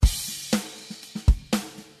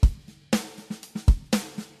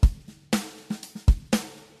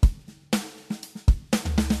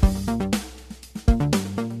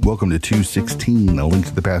welcome to 216, a Link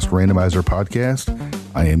to the Past Randomizer podcast.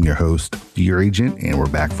 I am your host, Dear Agent, and we're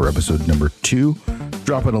back for episode number 2.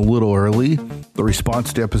 Dropping a little early. The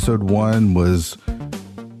response to episode 1 was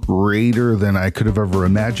greater than I could have ever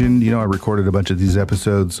imagined. You know, I recorded a bunch of these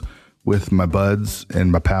episodes with my buds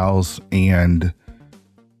and my pals, and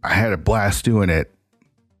I had a blast doing it.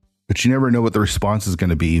 But you never know what the response is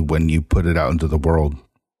going to be when you put it out into the world.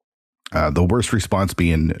 The worst response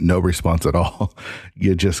being no response at all.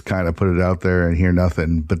 You just kind of put it out there and hear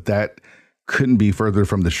nothing. But that couldn't be further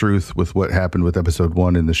from the truth with what happened with episode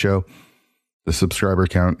 1 in the show. The subscriber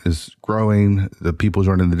count is growing. The people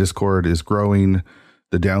joining the Discord is growing.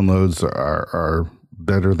 The downloads are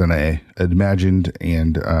better than I imagined.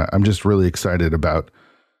 And I'm just really excited about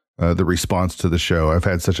the response to the show. I've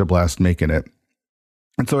had such a blast making it.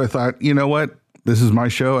 And so I thought, you know what? This is my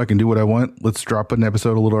show. I can do what I want. Let's drop an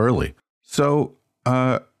episode a little early. So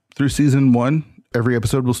through season 1, every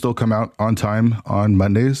episode will still come out on time on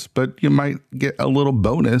Mondays, but you might get a little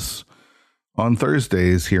bonus on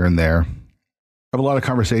Thursdays here and there. I have a lot of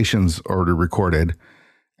conversations already recorded,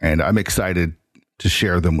 and I'm excited to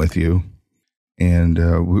share them with you. And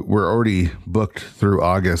we're already booked through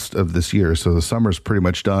August of this year, so the summer's pretty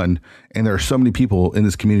much done. And there are so many people in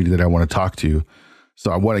this community that I want to talk to. So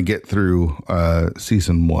I want to get through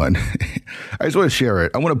season 1. I just want to share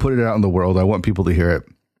it. I want to put it out in the world. I want people to hear it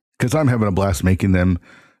because I'm having a blast making them.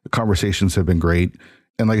 The conversations have been great.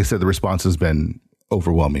 And like I said, the response has been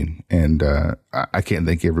overwhelming. And I can't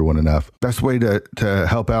thank everyone enough. Best way to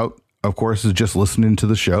help out, of course, is just listening to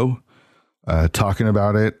the show, talking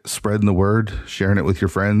about it, spreading the word, sharing it with your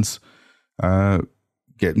friends,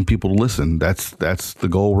 getting people to listen. That's the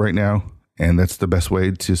goal right now. And that's the best way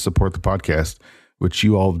to support the podcast, which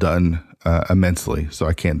you all have done immensely. So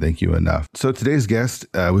I can't thank you enough. So today's guest,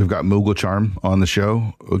 we've got Mooglecharm on the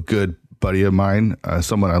show, a good buddy of mine,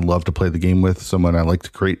 someone I love to play the game with, someone I like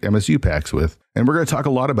to create MSU packs with. And we're going to talk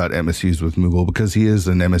a lot about MSUs with Moogle because he is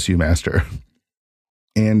an MSU master.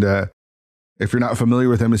 And if you're not familiar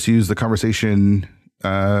with MSUs, the conversation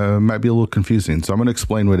might be a little confusing. So I'm going to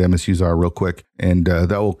explain what MSUs are real quick, and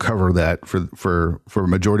that will cover that for a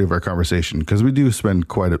majority of our conversation, because we do spend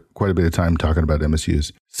quite a bit of time talking about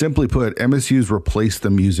MSUs. Simply put, MSUs replace the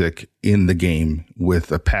music in the game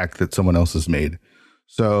with a pack that someone else has made.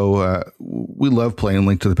 So we love playing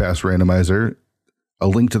Link to the Past Randomizer. A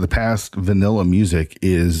Link to the Past vanilla music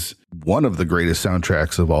is one of the greatest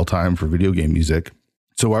soundtracks of all time for video game music.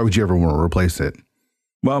 So why would you ever want to replace it?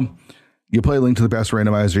 Well, you play Link to the Past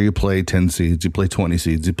Randomizer, you play 10 seeds, you play 20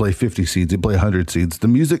 seeds, you play 50 seeds, you play 100 seeds. The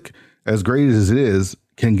music, as great as it is,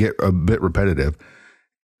 can get a bit repetitive.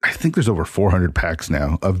 I think there's over 400 packs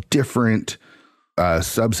now of different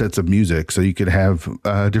subsets of music. So you could have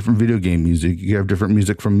different video game music. You have different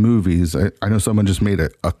music from movies. I know someone just made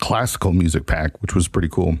a classical music pack, which was pretty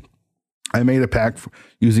cool. I made a pack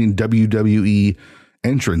using WWE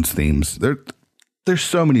entrance themes. There's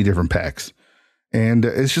so many different packs. And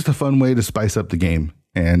it's just a fun way to spice up the game.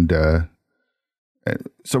 And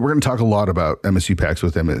so we're going to talk a lot about MSU packs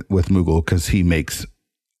with Moogle, because he makes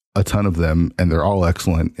a ton of them and they're all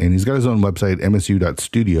excellent. And he's got his own website,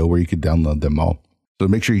 msu.studio, where you can download them all. So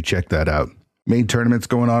make sure you check that out. Main tournaments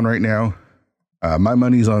going on right now. My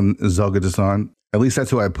money's on Zelga Dasan. At least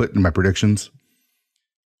that's who I put in my predictions.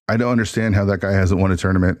 I don't understand how that guy hasn't won a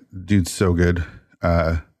tournament. Dude's so good.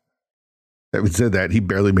 Having said that, he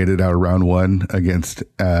barely made it out of round 1 against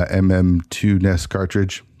MM2 Nest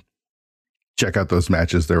cartridge. Check out those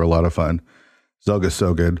matches. They're a lot of fun. Zelga's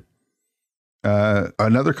so good.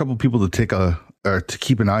 Another couple people to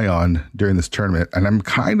keep an eye on during this tournament, and I'm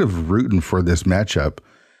kind of rooting for this matchup,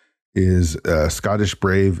 is Scottish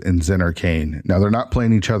Brave and Zen Arcane. Now, they're not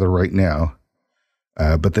playing each other right now,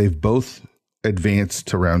 but they've both advanced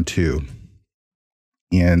to round 2.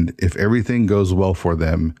 And if everything goes well for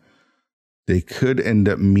them, they could end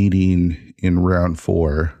up meeting in round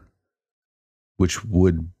 4, which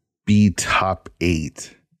would be top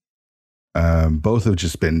 8. Both have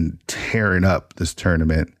just been tearing up this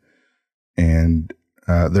tournament, and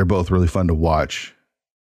they're both really fun to watch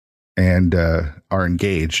and are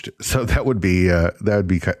engaged. So that'd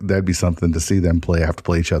be something to see them have to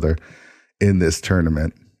play each other in this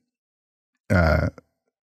tournament.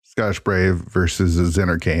 Scottish Brave versus Zen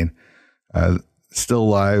Arcane, still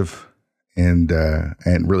alive. And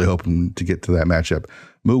really hoping to get to that matchup.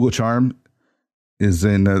 Mooglecharm is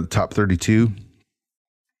in the top 32,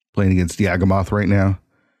 playing against Yagamoth right now.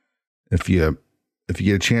 If you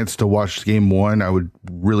get a chance to watch game 1, I would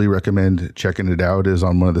really recommend checking it out. It is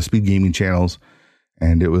on one of the speed gaming channels,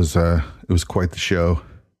 and it was quite the show.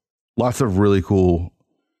 Lots of really cool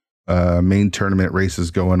main tournament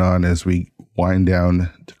races going on as we wind down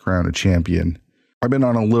to crown a champion. I've been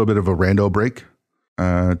on a little bit of a rando break.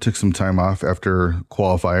 Took some time off after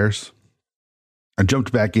qualifiers. I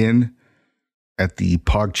jumped back in at the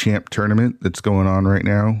PogChamp tournament that's going on right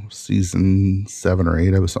now, season 7 or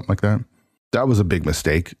 8, something like that. That was a big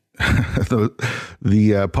mistake.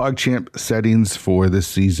 the PogChamp settings for this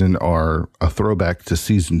season are a throwback to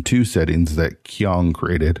season 2 settings that Kyong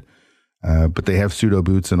created, but they have pseudo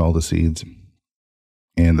boots and all the seeds.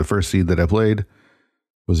 And the first seed that I played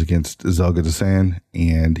was against Zelga Desan,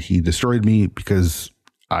 and he destroyed me because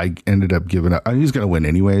I ended up giving up. I mean, he's going to win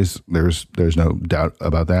anyways. There's no doubt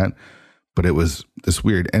about that. But it was this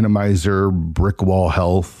weird Enemizer, brick wall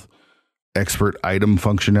health, expert item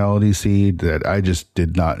functionality seed that I just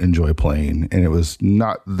did not enjoy playing. And it was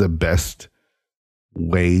not the best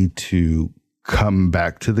way to come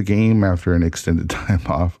back to the game after an extended time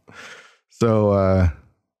off. So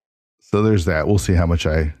there's that. We'll see how much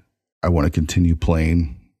I want to continue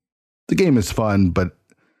playing. The game is fun, but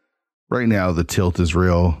right now the tilt is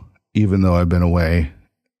real. Even though I've been away,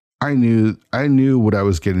 I knew what I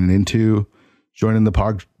was getting into joining the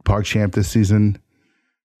PogChamp this season,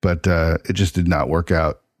 but it just did not work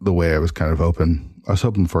out the way I was kind of hoping. I was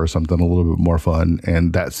hoping for something a little bit more fun,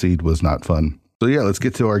 and that seed was not fun. So yeah, let's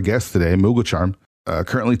get to our guest today, Mooglecharm.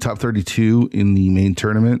 Currently top 32 in the main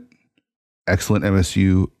tournament. Excellent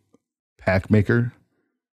MSU pack maker,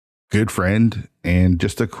 good friend, and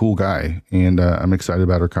just a cool guy. And I'm excited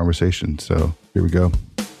about our conversation. So here we go.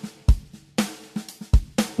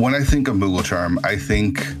 When I think of Mooglecharm, I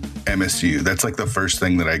think MSU. That's like the first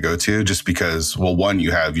thing that I go to, just because, well, one, you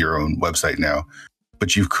have your own website now,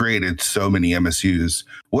 but you've created so many MSUs.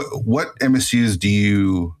 What MSUs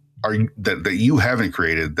that you haven't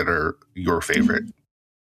created that are your favorite?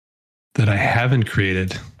 That I haven't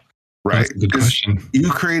created. Right. That's a good question. You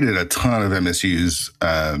created a ton of MSUs,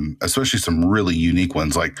 especially some really unique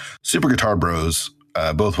ones like Super Guitar Bros,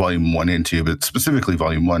 both volume 1 and 2, but specifically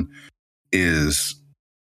volume 1 is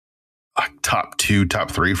top 2,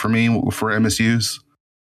 top 3 for me for MSUs.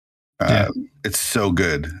 It's so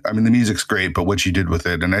good. I mean, the music's great, but what you did with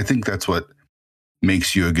it, and I think that's what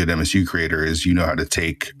makes you a good MSU creator, is you know how to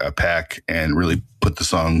take a pack and really put the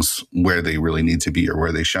songs where they really need to be or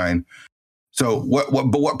where they shine. So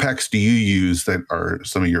what packs do you use that are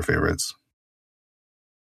some of your favorites?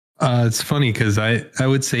 It's funny because I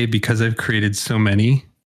would say, because I've created so many,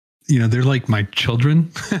 they're like my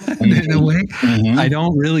children in a way. Mm-hmm. I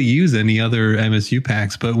don't really use any other MSU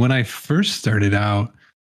packs, but when I first started out,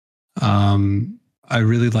 I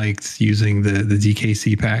really liked using the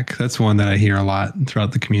DKC pack. That's one that I hear a lot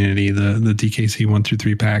throughout the community, the DKC 1 through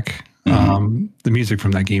 3 pack. Mm-hmm. The music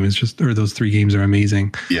from that game is those 3 games are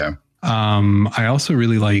amazing. Yeah. I also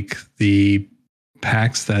really like the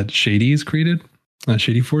packs that Shady has created,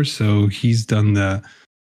 Shady Force. So he's done the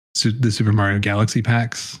Super Mario Galaxy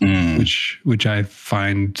packs, which I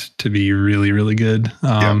find to be really, really good.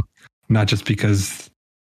 Not just because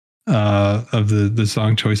of the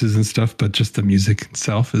song choices and stuff, but just the music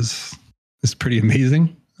itself is pretty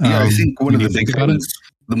amazing. Yeah, I think one of the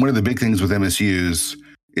big things with MSUs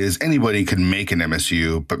is anybody can make an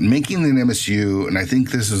MSU, but making an MSU, and I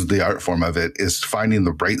think this is the art form of it, is finding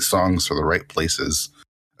the right songs for the right places,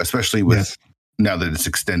 especially with now that it's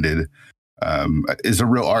extended, is a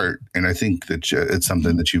real art. And I think that it's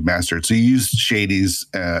something that you've mastered. So you used Shady's,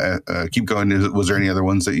 keep going. Was there any other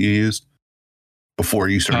ones that you used before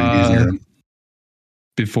you started using your own?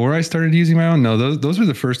 Before I started using my own? No, those were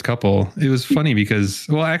the first couple. It was funny because,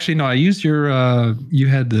 well, actually, no, I used your, you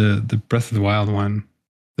had the Breath of the Wild one.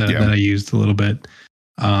 That I used a little bit.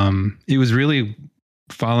 It was really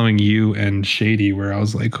following you and Shady where I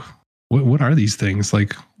was like, what are these things?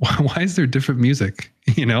 Like, why is there different music?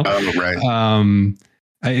 Oh, right.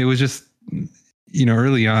 It was just,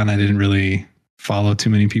 early on, I didn't really follow too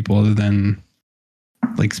many people other than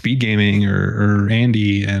like Speed Gaming or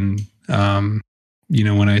Andy. And,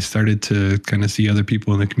 when I started to kind of see other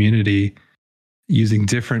people in the community using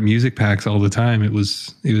different music packs all the time, it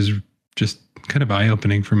was just kind of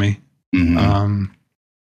eye-opening for me. Mm-hmm.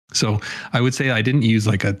 So I would say I didn't use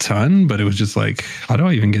like a ton, but it was just like, how do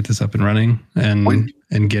I even get this up and running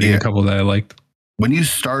and getting a couple that I liked? When you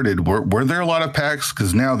started, were there a lot of packs?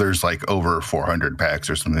 Because now there's like over 400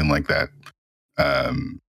 packs or something like that.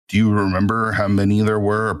 Do you remember how many there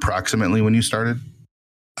were approximately when you started?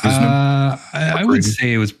 I would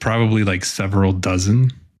say it was probably like several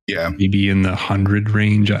dozen. Yeah, maybe in the 100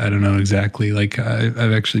 range. I don't know exactly. Like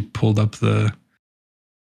I've actually pulled up the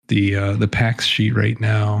packs sheet right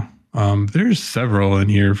now. There's several in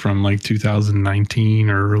here from like 2019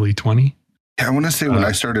 or early 20. I want to say when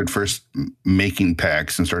I started first making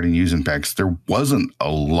packs and starting using packs, there wasn't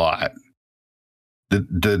a lot.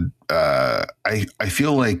 I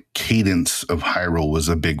feel like Cadence of Hyrule was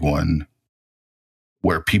a big one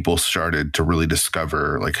where people started to really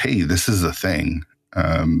discover like, hey, this is a thing.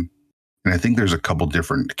 And I think there's a couple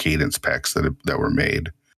different Cadence packs that were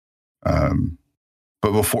made.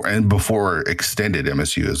 But before extended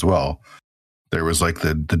MSU as well, there was like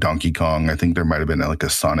the Donkey Kong. I think there might have been like a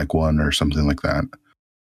Sonic one or something like that.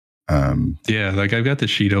 Yeah, like I've got the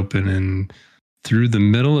sheet open, and through the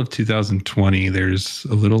middle of 2020, there's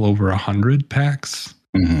a little over 100 packs.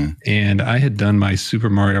 Mm-hmm. And I had done my Super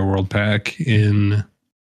Mario World pack in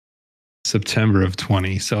September of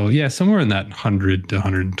 20. So yeah, somewhere in that 100 to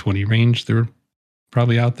 120 range, they were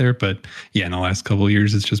probably out there. But yeah, in the last couple of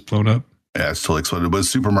years, it's just blown up. Yeah, it's totally exploded. Was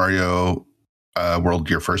Super Mario World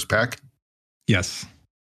your first pack? Yes.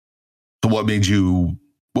 So what made you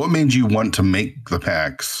want to make the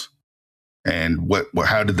packs, and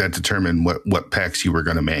how did that determine what packs you were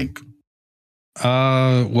going to make?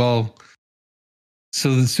 Well,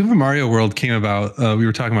 so the Super Mario World came about. We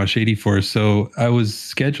were talking about Shady Force, so I was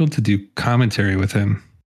scheduled to do commentary with him.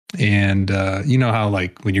 And you know how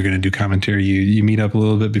like when you're going to do commentary, you meet up a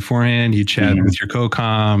little bit beforehand, you chat with your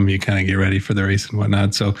co-com, you kind of get ready for the race and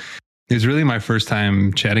whatnot. So it was really my first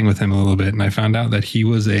time chatting with him a little bit, and I found out that he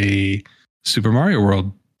was a Super Mario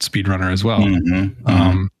World speedrunner as well.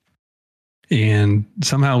 And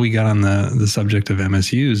somehow we got on the subject of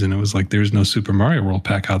MSUs, and it was like, there's no Super Mario World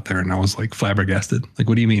pack out there. And I was like flabbergasted. Like,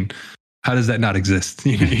 what do you mean? How does that not exist?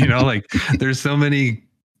 You know, like there's so many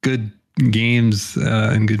good games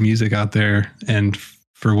and good music out there. And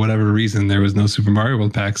for whatever reason, there was no Super Mario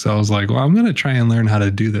World pack. So I was like, well, I'm going to try and learn how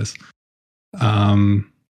to do this.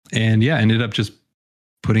 And yeah, ended up just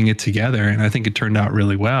putting it together. And I think it turned out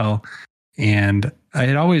really well. And I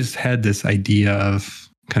had always had this idea of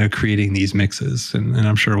kind of creating these mixes, and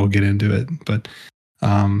I'm sure we'll get into it. But,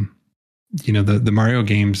 you know, the Mario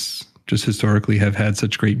games just historically have had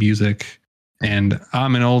such great music. And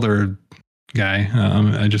I'm an older guy.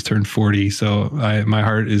 I just turned 40. So my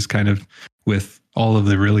heart is kind of with all of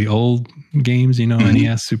the really old games, you know,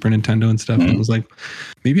 NES, Super Nintendo and stuff. And it was like,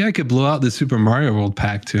 maybe I could blow out the Super Mario World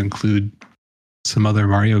pack to include some other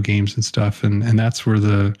Mario games and stuff. And that's where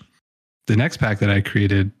the next pack that I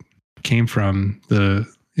created came from.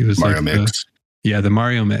 It was Mario like Mix. The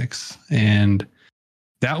Mario Mix. And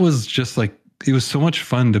that was just like, it was so much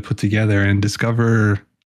fun to put together and discover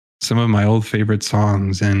some of my old favorite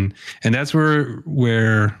songs. And that's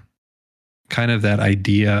where kind of that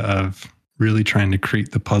idea of really trying to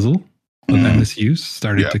create the puzzle of MSUs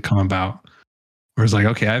started to come about. Where it's like,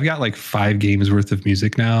 okay, I've got like 5 games worth of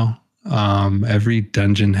music now. Every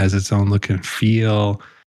dungeon has its own look and feel.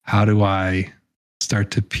 How do I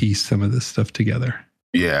start to piece some of this stuff together?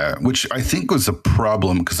 Yeah, which I think was a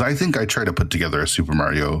problem, because I think I tried to put together a Super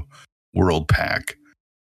Mario World pack,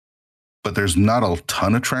 but there's not a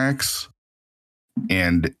ton of tracks.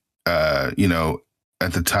 And, you know,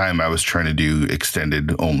 at the time I was trying to do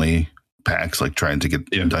extended only packs, like trying to get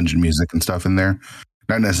dungeon music and stuff in there.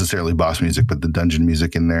 Not necessarily boss music, but the dungeon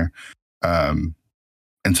music in there. And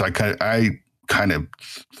so I kind of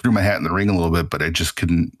threw my hat in the ring a little bit, but I just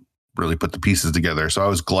couldn't really put the pieces together. So I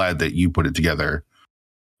was glad that you put it together.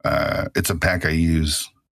 It's a pack I use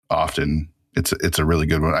often. It's a really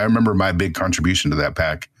good one. I remember my big contribution to that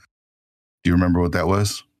pack. Do you remember what that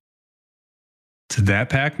was? To that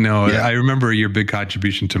pack? No, yeah. I remember your big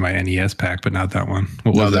contribution to my NES pack, but not that one.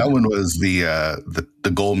 What was that one was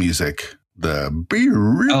the goal music.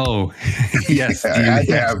 Oh, yes. I had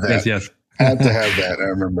to have that. Yes. I had to have that. I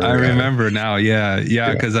remember. I remember now.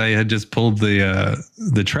 Yeah. Because I had just pulled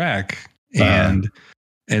the track, and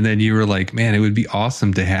then you were like, "Man, it would be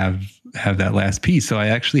awesome to have that last piece." So I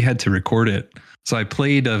actually had to record it. So I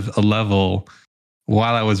played a level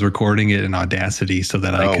while I was recording it in Audacity, so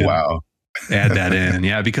that I could add that in.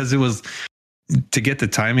 Yeah, because it was to get the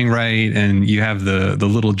timing right, and you have the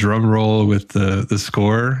little drum roll with the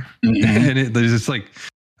score, and there's just like.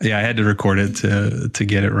 Yeah, I had to record it to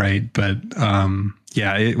get it right, but when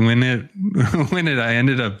I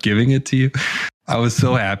ended up giving it to you, I was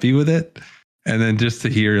so happy with it, and then just to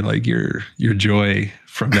hear like your joy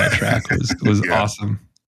from that track was awesome.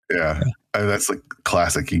 Yeah, that's like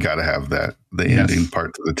classic. You got to have the ending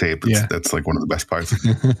part to the tape. That's like one of the best parts.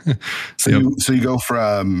 So you go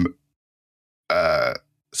from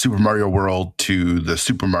Super Mario World to the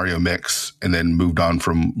Super Mario Mix, and then moved on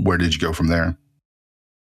from where did you go from there?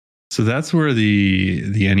 So that's where the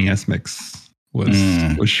NES Mix was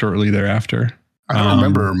shortly thereafter. I don't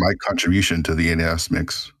remember my contribution to the NES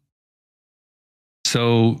Mix.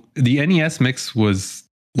 So the NES mix was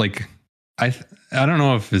like, I don't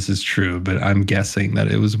know if this is true, but I'm guessing that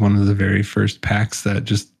it was one of the very first packs that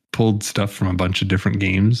just pulled stuff from a bunch of different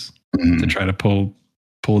games to try to pull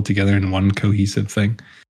it together in one cohesive thing.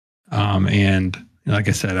 And like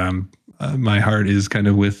I said, my heart is kind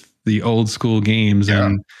of with the old school games,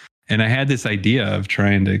 and I had this idea of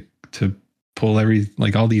trying to pull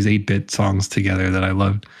all these 8-bit songs together that I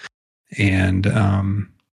loved, and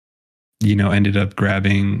ended up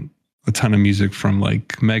grabbing a ton of music from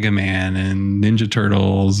like Mega Man and Ninja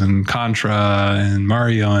Turtles and Contra and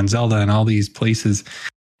Mario and Zelda and all these places,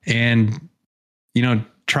 and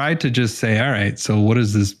tried to just say, all right, so what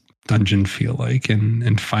does this dungeon feel like,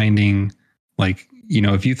 and finding, like,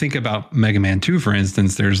 if you think about Mega Man 2, for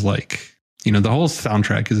instance, there's like, the whole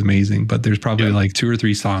soundtrack is amazing, but there's probably like 2 or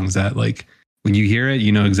 3 songs that, like, when you hear it,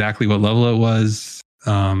 you know exactly what level it was.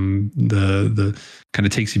 The kind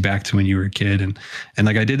of takes you back to when you were a kid, and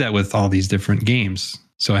like I did that with all these different games.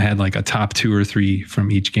 So I had like a top 2 or 3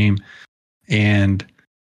 from each game, and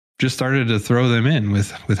just started to throw them in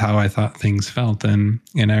with how I thought things felt. And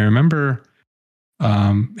I remember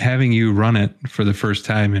having you run it for the first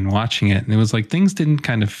time and watching it, and it was like things didn't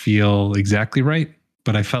kind of feel exactly right,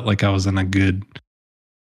 but I felt like I was on a good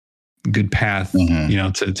path,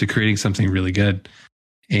 to creating something really good.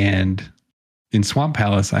 And in Swamp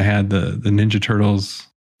Palace, I had the Ninja Turtles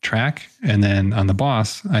track, and then on the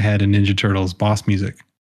boss, I had a Ninja Turtles boss music.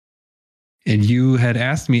 And you had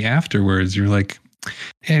asked me afterwards, you're like,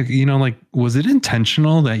 hey, like, was it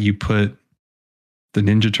intentional that you put the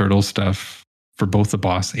Ninja Turtle stuff for both the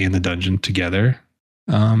boss and the dungeon together?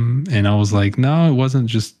 And I was like, no, it wasn't,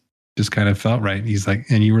 just kind of felt right. He's like,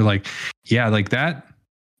 and you were like, yeah, like that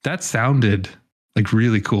sounded like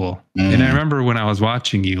really cool. And I remember when I was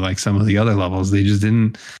watching you, like some of the other levels, they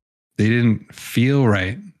didn't feel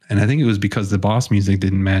right. And I think it was because the boss music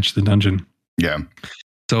didn't match the dungeon. Yeah.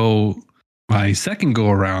 So my second go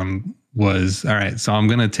around was, all right, so I'm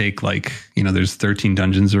going to take, like, there's 13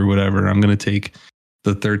 dungeons or whatever. I'm going to take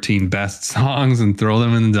the 13 best songs and throw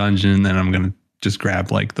them in the dungeon. And then I'm going to just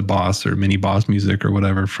grab like the boss or mini boss music or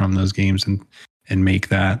whatever from those games and make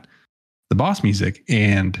that the boss music.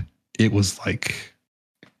 And it was like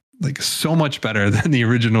so much better than the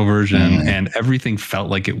original version, and everything felt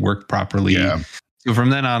like it worked properly. Yeah. So from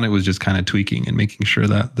then on, it was just kind of tweaking and making sure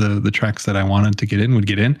that the tracks that I wanted to get in would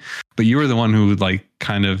get in. But you were the one who would, like,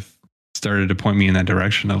 kind of started to point me in that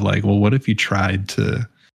direction of like, well, what if you tried to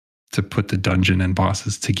put the dungeon and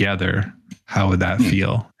bosses together? How would that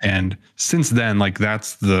feel? And since then, like,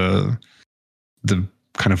 that's the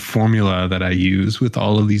kind of formula that I use with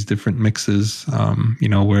all of these different mixes.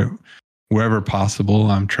 Wherever possible,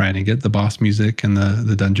 I'm trying to get the boss music and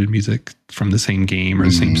the dungeon music from the same game or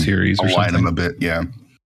the same series or align something. them a bit. Yeah.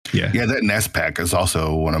 That NES pack is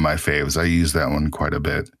also one of my faves. I use that one quite a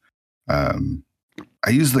bit. I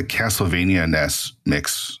use the Castlevania NES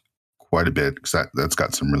mix quite a bit because that's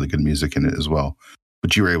got some really good music in it as well.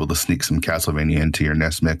 But you were able to sneak some Castlevania into your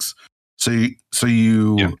NES mix. So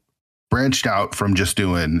you branched out from just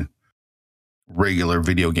doing regular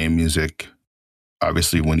video game music.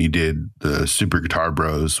 Obviously, when you did the Super Guitar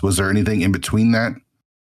Bros, was there anything in between that?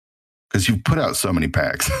 Because you've put out so many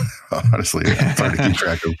packs. Honestly, it's hard to keep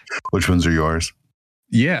track of which ones are yours.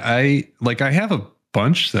 Yeah, I have a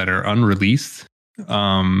bunch that are unreleased.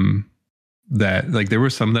 That, like, there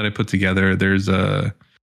were some that I put together. There's a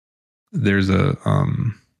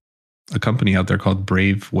company out there called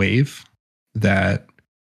Brave Wave that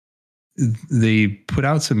they put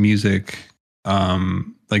out some music.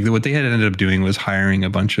 Like, what they had ended up doing was hiring a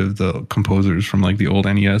bunch of the composers from like the old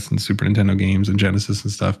NES and Super Nintendo games and Genesis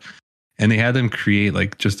and stuff, and they had them create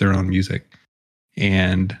like just their own music.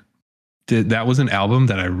 And that was an album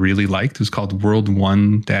that I really liked. It was called World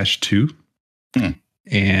 1-2.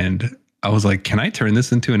 And I was like, can I turn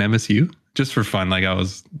this into an MSU just for fun? Like, I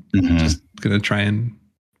was just going to try and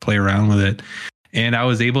play around with it. And I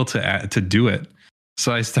was able to do it.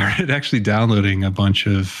 So I started actually downloading a bunch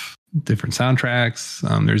of different soundtracks.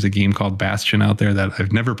 There's a game called Bastion out there that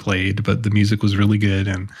I've never played, but the music was really good.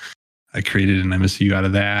 And I created an MSU out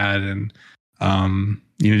of that. And,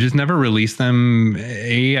 just never release them.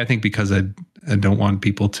 I think because I don't want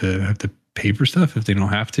people to have to pay for stuff if they don't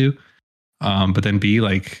have to. But then B,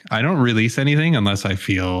 like, I don't release anything unless I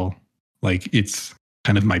feel like it's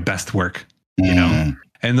kind of my best work, and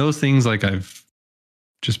those things, like, I've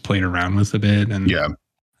just played around with a bit. And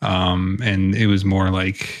and it was more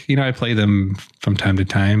like, I play them from time to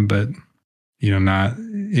time, but it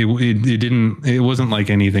wasn't like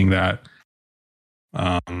anything that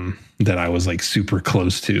that I was like super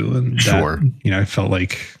close to, and that, I felt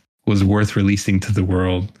like was worth releasing to the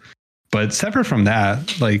world. But separate from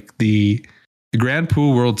that, like the Grand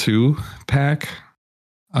Pool World 2 pack,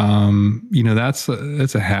 that's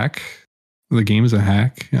a hack. The game is a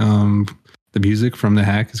hack. The music from the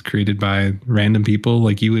hack is created by random people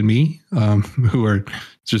like you and me, who are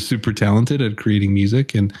just super talented at creating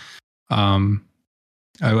music. And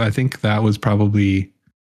I think that was probably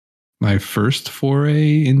my first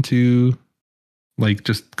foray into like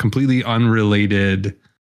just completely unrelated,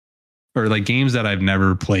 or like games that I've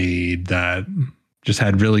never played that just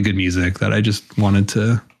had really good music that I just wanted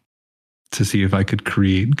to see if I could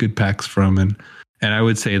create good packs from. And I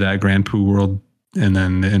would say that Grand Poo World and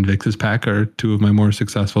then the Invictus pack are two of my more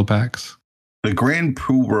successful packs. The Grand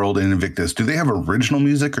Poo World and Invictus, do they have original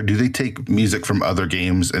music, or do they take music from other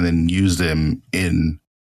games and then use them in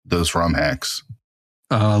those ROM hacks?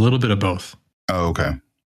 A little bit of both. Oh, okay.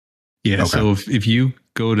 Yeah. Okay. So if you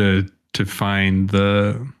go to find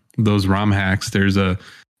those ROM hacks, there's a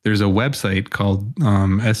website called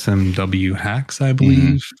SMW Hacks, I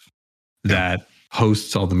believe, that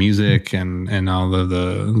hosts all the music and all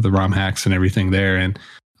the ROM hacks and everything there. And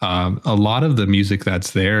a lot of the music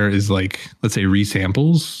that's there is like, let's say,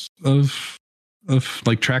 resamples of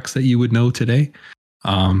like tracks that you would know today,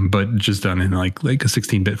 but just done in like a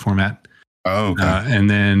 16-bit format. Oh, okay. And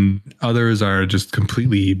then others are just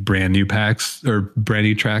completely brand new packs or brand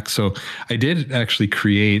new tracks. So I did actually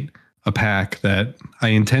create a pack that I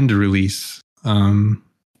intend to release to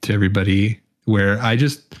everybody, where I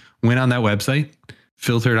just went on that website,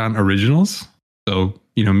 filtered on originals. So,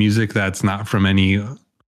 music that's not from any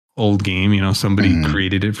old game, somebody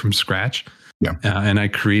created it from scratch. Yeah. And I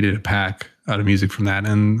created a pack out of music from that.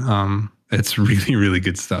 And it's really, really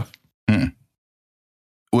good stuff. Mm.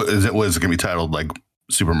 Was it going to be titled like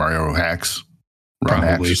Super Mario Hacks?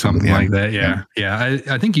 Probably hacks something like that. Yeah.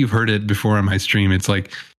 I think you've heard it before on my stream. It's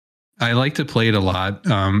like, I like to play it a lot.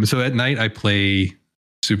 So at night I play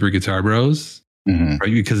Super Guitar Bros, right?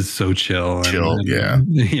 Because it's so chill.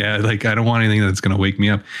 Yeah. Like I don't want anything that's going to wake me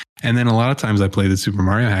up. And then a lot of times I play the Super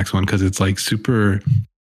Mario Hacks one because it's like super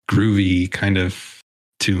groovy kind of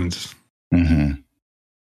tunes. Mm-hmm.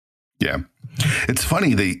 Yeah. It's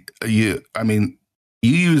funny that you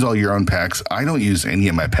use all your own packs. I don't use any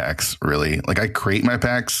of my packs, really. Like I create my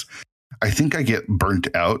packs. I think I get burnt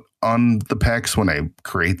out on the packs when I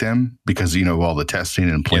create them because, all the testing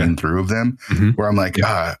and playing through of them, where I'm like,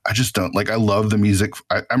 I just don't like, I love the music.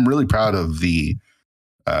 I'm really proud of the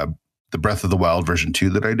Breath of the Wild version 2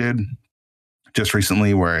 that I did just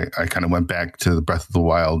recently, where I kind of went back to the Breath of the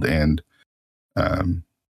Wild and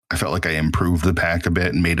I felt like I improved the pack a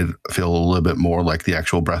bit and made it feel a little bit more like the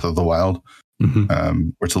actual Breath of the Wild.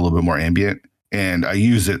 Where it's a little bit more ambient. And I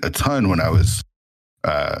use it a ton when I was,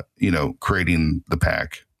 creating the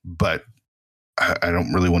pack, but I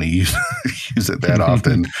don't really want to use it that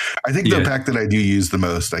often. I think the pack that I do use the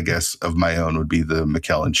most, I guess, of my own would be the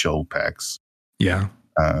McKellen Chill packs. Yeah.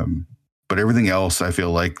 But everything else, I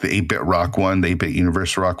feel like the 8-bit rock one, the 8-bit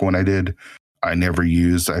universe rock one I did, I never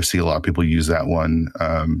used. I see a lot of people use that one.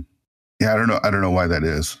 I don't know. I don't know why that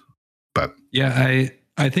is, but yeah,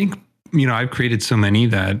 I think, I've created so many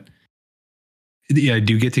that I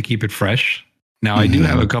do get to keep it fresh. Now I do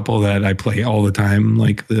have a couple that I play all the time,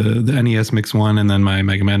 like the NES Mix one, and then my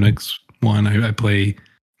Mega Man Mix one. I play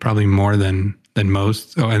probably more than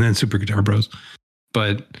most. Oh, and then Super Guitar Bros.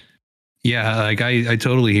 But yeah, like I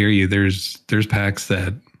totally hear you. There's packs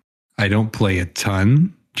that I don't play a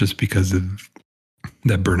ton just because of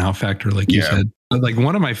that burnout factor, like you said. But like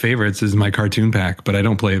one of my favorites is my cartoon pack, but I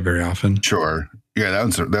don't play it very often. Sure. Yeah,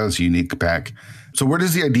 that was a unique pack. So where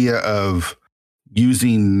does the idea of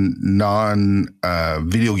using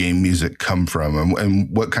non-video game music come from, and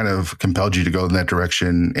what kind of compelled you to go in that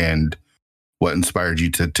direction, and what inspired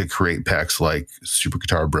you to create packs like Super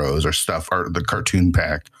Guitar Bros or stuff, or the cartoon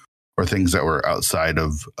pack, or things that were outside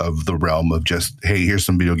of the realm of just, hey, here's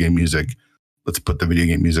some video game music. Let's put the video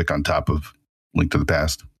game music on top of Link to the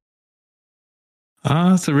Past.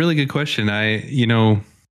 That's a really good question.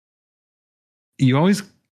 You always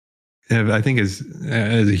have, I think as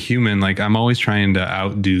a human, like I'm always trying to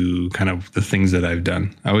outdo kind of the things that I've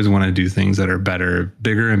done. I always want to do things that are better,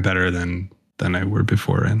 bigger and better than I were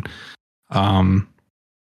before. And I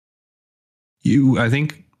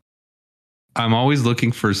think I'm always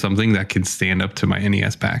looking for something that can stand up to my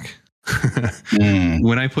NES pack.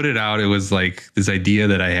 When I put it out, it was like this idea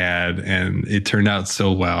that I had, and it turned out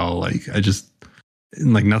so well. Like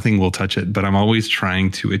like nothing will touch it, but I'm always trying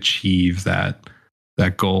to achieve that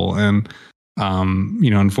goal. And,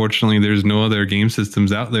 unfortunately there's no other game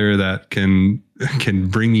systems out there that can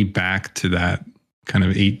bring me back to that kind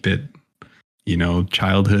of 8-bit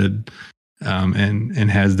childhood,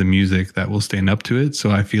 and has the music that will stand up to it.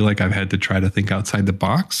 So I feel like I've had to try to think outside the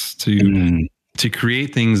box to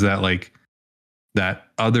create things that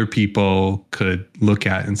other people could look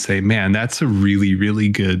at and say, man, that's a really, really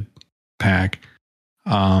good pack.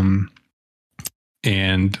 And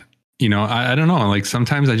I don't know, like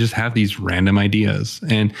sometimes I just have these random ideas,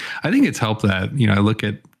 and I think it's helped that, I look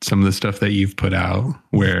at some of the stuff that you've put out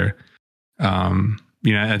where,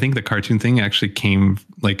 I think the cartoon thing actually came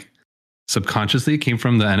like subconsciously, it came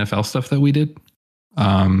from the NFL stuff that we did.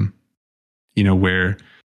 Where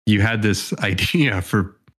you had this idea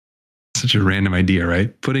for such a random idea,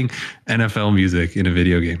 right? Putting NFL music in a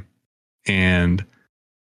video game. And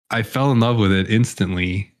I fell in love with it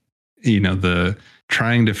instantly. The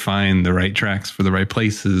trying to find the right tracks for the right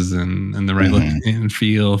places and the right look and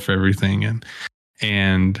feel for everything.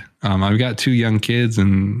 And I've got 2 young kids,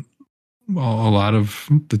 and a lot of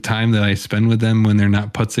the time that I spend with them when they're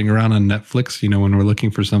not putzing around on Netflix, when we're looking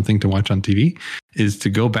for something to watch on TV, is to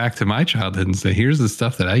go back to my childhood and say, here's the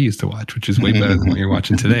stuff that I used to watch, which is way better than what you're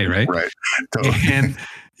watching today. Right. Right. Totally. And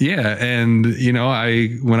yeah. And,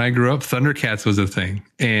 when I grew up, Thundercats was a thing,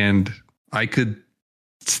 and I could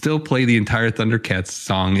still play the entire Thundercats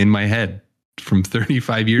song in my head from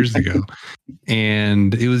 35 years ago.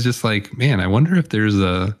 And it was just like, man, I wonder if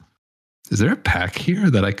is there a pack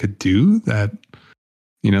here that I could do that,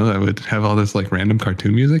 that would have all this like random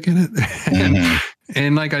cartoon music in it?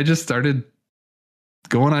 And like, I just started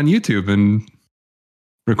going on YouTube and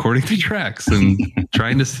recording the tracks and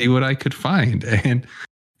trying to see what I could find. And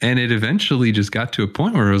it eventually just got to a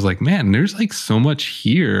point where it was like, man, there's like so much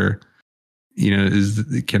here,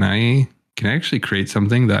 can I actually create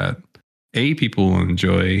something that A, people will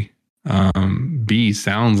enjoy, B,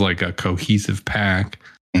 sounds like a cohesive pack,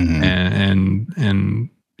 and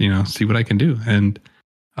see what I can do. And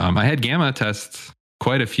I had Gamma test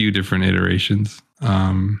quite a few different iterations.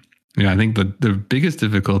 I think the biggest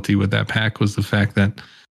difficulty with that pack was the fact that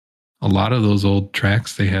a lot of those old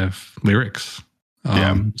tracks, they have lyrics.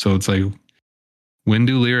 So it's like, when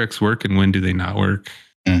do lyrics work and when do they not work?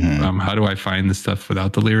 How do I find the stuff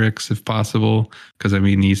without the lyrics if possible? Because I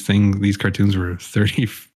mean, these cartoons were 30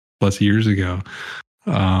 plus years ago.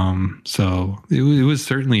 So it was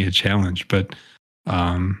certainly a challenge, but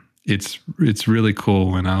it's really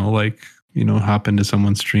cool when I'll hop into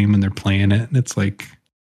someone's stream and they're playing it, and it's like,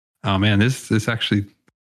 oh man, this actually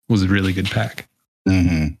was a really good pack.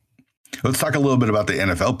 Let's talk a little bit about the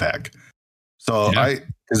NFL pack. So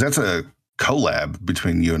because that's a collab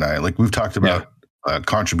between you and I. Like we've talked about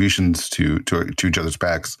contributions to each other's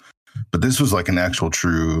packs, but this was like an actual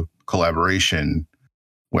true collaboration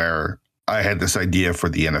where I had this idea for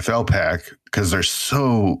the NFL pack because there's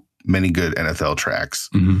so many good NFL tracks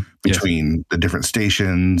between the different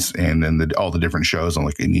stations and then all the different shows on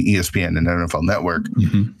like in ESPN and NFL Network.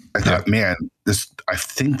 I thought, man, I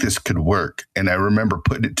think this could work. And I remember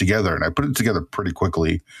putting it together, and I put it together pretty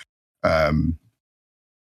quickly. And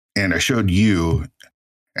I showed you,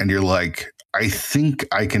 and you're like, I think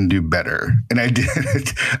I can do better. And I did.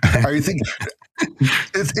 I think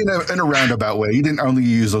it's in a roundabout way. You didn't only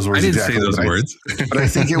use those words. I didn't exactly, say those words. But I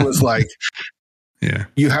think it was like,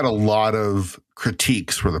 you had a lot of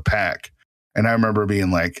critiques for the pack. And I remember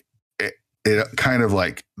being like, it kind of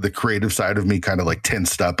like the creative side of me kind of like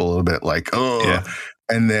tensed up a little bit, like,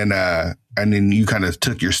 and then you kind of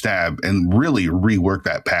took your stab and really reworked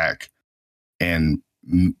that pack and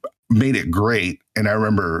made it great. And I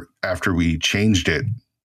remember after we changed it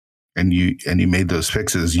and you made those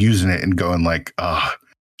fixes, using it and going like,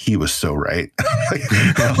 he was so right.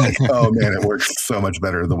 like, oh man, it works so much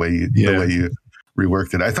better the way you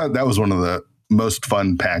reworked it. I thought that was one of the most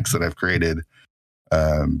fun packs that I've created,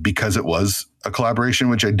 because it was a collaboration,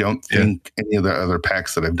 which I don't think any of the other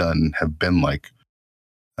packs that I've done have been like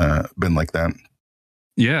that.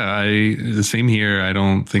 Yeah, the same here. I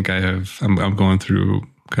don't think I have. I'm going through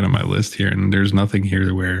kind of my list here, and there's nothing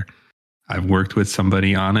here where I've worked with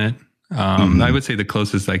somebody on it. I would say the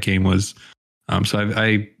closest I came was, so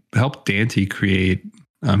I helped Dante create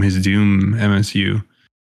his Doom MSU,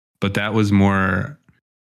 but that was more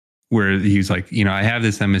where he was like, I have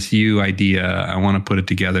this MSU idea, I want to put it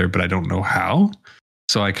together, but I don't know how.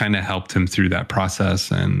 So I kind of helped him through that process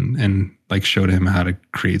and like showed him how to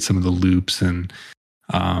create some of the loops and,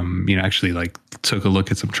 actually like took a look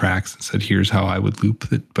at some tracks and said, here's how I would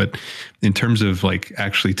loop it. But in terms of like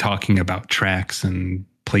actually talking about tracks and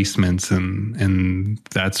placements and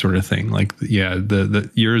that sort of thing, like, the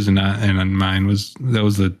yours and mine was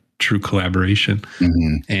a true collaboration.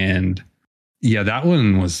 And that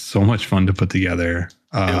one was so much fun to put together.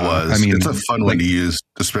 It I was. mean, It's a fun one like, to use,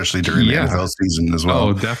 especially during the yeah. NFL season as Oh,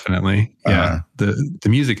 well. definitely. Yeah. The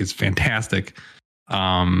music is fantastic.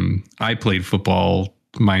 I played football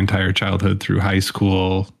my entire childhood through high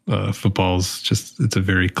school. Football's just, it's a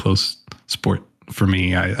very close sport for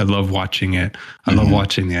me. I love watching it. I love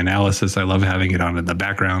watching the analysis. I love having it on in the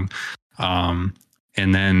background. And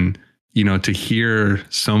then, to hear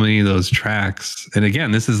so many of those tracks. And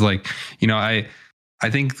again, this is like, I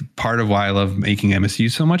think part of why I love making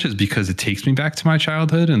MSU so much is because it takes me back to my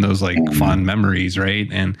childhood and those like fond memories, right?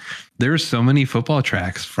 And there's so many football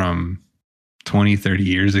tracks from 20, 30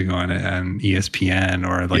 years ago on ESPN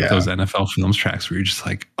or like those NFL films tracks where you're just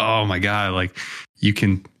like, oh my God, like you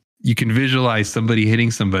can visualize somebody hitting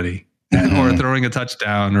somebody or throwing a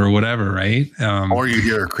touchdown or whatever, right? Or you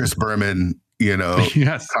hear Chris Berman,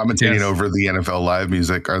 commentating over the NFL live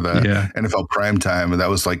music or the NFL primetime. And that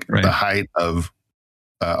was like the height of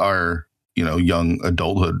our, young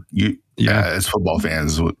adulthood. As football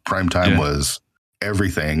fans, primetime was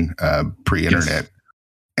everything pre-internet.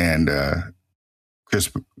 And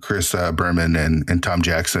Chris Berman and Tom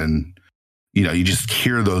Jackson, you just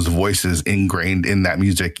hear those voices ingrained in that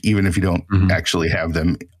music, even if you don't actually have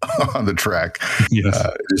them on the track.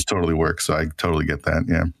 It just totally works. So I totally get that.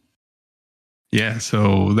 Yeah. Yeah.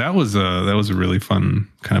 So that was a really fun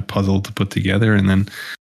kind of puzzle to put together. And then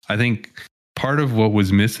I think part of what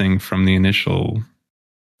was missing from the initial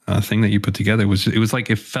thing that you put together was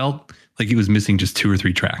it felt like it was missing just 2 or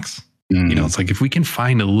 3 tracks. It's like if we can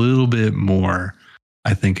find a little bit more,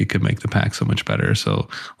 I think it could make the pack so much better. So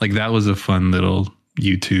like that was a fun little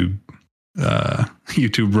YouTube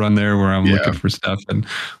run there where I'm looking for stuff and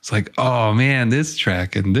it's like, oh man, this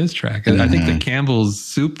track and this track. And I think the Campbell's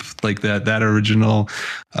Soup, like that original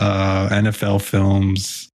NFL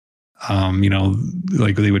films,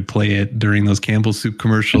 like they would play it during those Campbell's Soup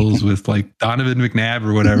commercials with like Donovan McNabb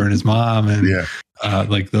or whatever and his mom. And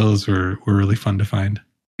like those were really fun to find.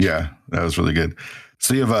 Yeah, that was really good.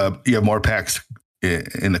 So you have more packs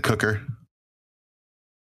in the cooker?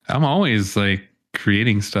 I'm always like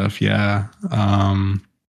creating stuff. Yeah.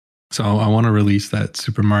 So I want to release that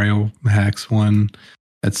Super Mario Hacks one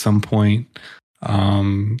at some point.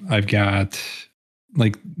 I've got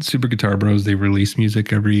like Super Guitar Bros. They release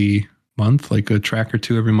music every month, like a track or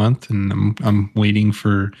 2 every month. And I'm waiting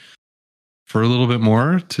for a little bit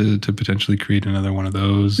more to potentially create another one of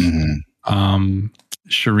those.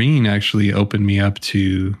 Shireen actually opened me up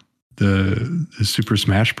to the Super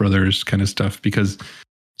Smash Brothers kind of stuff because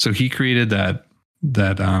so he created that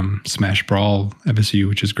Smash Brawl MSU,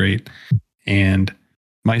 which is great. And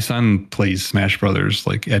my son plays Smash Brothers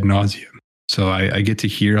like ad nauseum. So I get to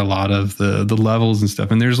hear a lot of the levels and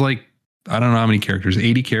stuff. And there's like, I don't know how many characters,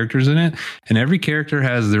 80 characters in it. And every character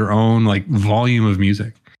has their own like volume of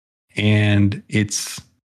music. And it's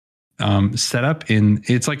set up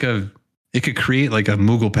it's like it could create like a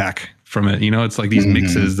Moogle pack from it. It's like these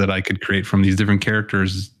mixes that I could create from these different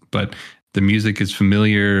characters, but the music is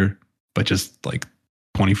familiar, but just like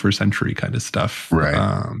 21st century kind of stuff.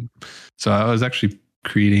 Right. So I was actually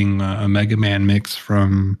creating a Mega Man mix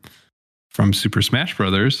from Super Smash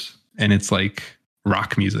Brothers, and it's like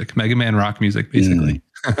rock music, Mega Man rock music, basically.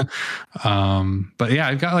 But yeah,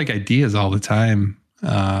 I've got like ideas all the time.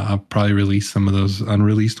 I'll probably release some of those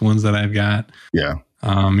unreleased ones that I've got. Yeah.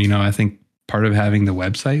 I think part of having the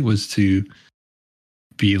website was to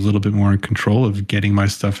be a little bit more in control of getting my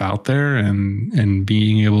stuff out there and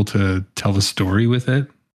being able to tell the story with it,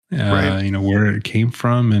 where it came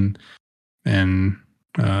from. And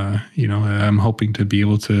I'm hoping to be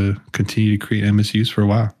able to continue to create MSUs for a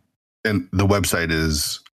while. And the website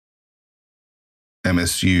is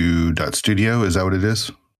msu.studio. Is that what it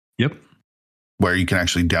is? Yep. Where you can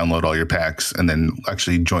actually download all your packs and then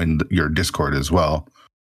actually join your Discord as well,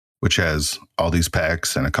 which has all these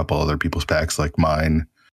packs and a couple other people's packs like mine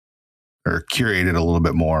are curated a little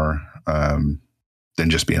bit more than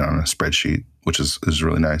just being on a spreadsheet, which is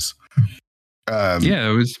really nice.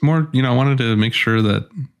 It was more, I wanted to make sure that,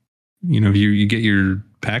 if you get your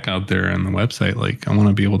pack out there on the website, like I want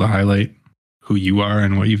to be able to highlight who you are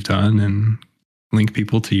and what you've done and link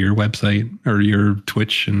people to your website or your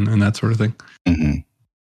Twitch and that sort of thing.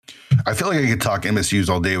 I feel like I could talk MSUs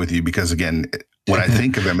all day with you because, again, when I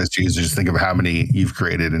think of MSUs, I just think of how many you've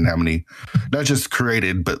created and how many not just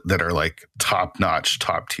created, but that are like top-notch,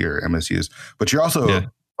 top-tier MSUs. But you're also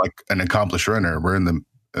like an accomplished runner. We're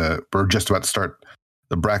just about to start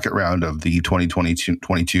the bracket round of the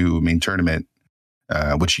 2022 main tournament,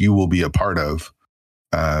 which you will be a part of.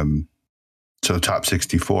 So top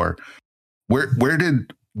 64. Where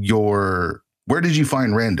did you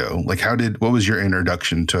find Rando? Like what was your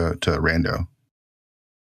introduction to Rando?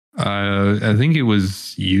 I think it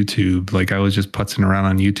was YouTube. Like I was just putzing around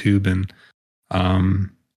on YouTube, and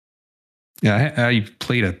yeah, I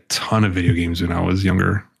played a ton of video games when I was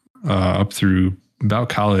younger, up through about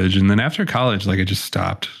college, and then after college, like I just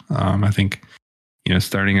stopped. I think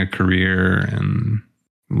starting a career and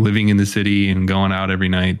living in the city and going out every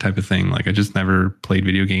night type of thing. Like I just never played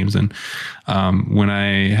video games. And when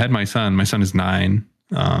I had my son is 9.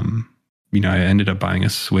 I ended up buying a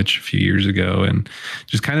Switch a few years ago and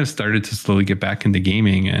just kind of started to slowly get back into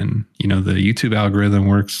gaming. And, the YouTube algorithm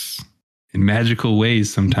works in magical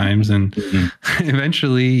ways sometimes. And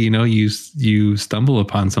eventually, you stumble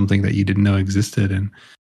upon something that you didn't know existed. And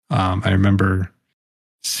I remember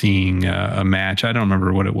seeing a match. I don't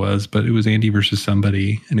remember what it was, but it was Andy versus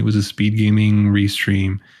somebody, and it was a speed gaming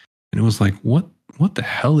restream. And it was like, what the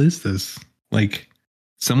hell is this? Like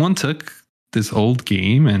someone took this old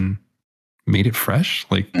game and made it fresh.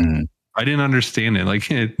 Like I didn't understand it. Like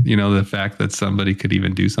the fact that somebody could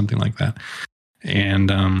even do something like that.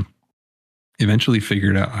 And eventually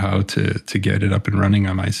figured out how to get it up and running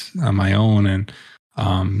on my own, and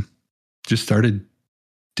just started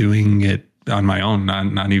doing it on my own,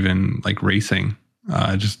 not even like racing,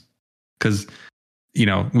 just because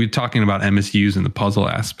we're talking about MSUs and the puzzle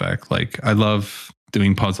aspect. Like I love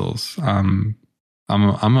doing puzzles. I'm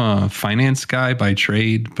a finance guy by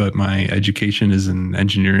trade, but my education is in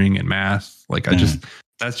engineering and math. Like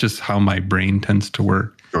that's just how my brain tends to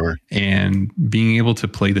work. Sure. And being able to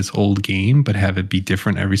play this old game but have it be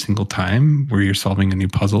different every single time, where you're solving a new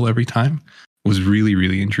puzzle every time, was really,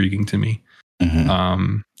 really intriguing to me.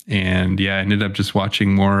 And yeah, I ended up just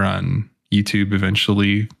watching more on YouTube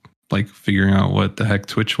eventually, like figuring out what the heck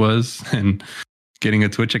Twitch was and getting a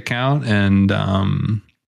Twitch account. And,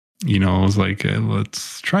 I was like,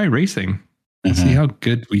 let's try racing and see how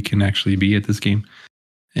good we can actually be at this game.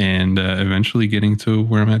 And eventually getting to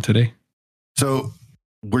where I'm at today. So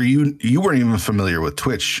you weren't even familiar with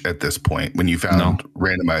Twitch at this point when you found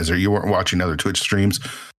Randomizer? You weren't watching other Twitch streams?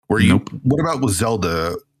 Were you? Nope. What about with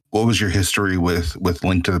Zelda? What was your history with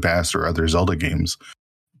Link to the Past or other Zelda games?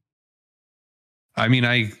 I mean,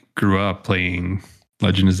 I grew up playing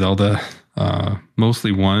Legend of Zelda.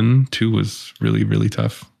 Mostly 1, 2 was really, really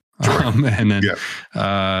tough. Sure. And then,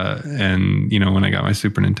 when I got my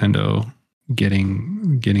Super Nintendo,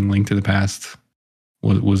 getting Link to the Past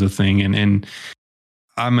was a thing. And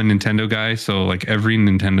I'm a Nintendo guy, so like every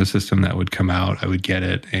Nintendo system that would come out, I would get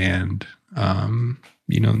it. And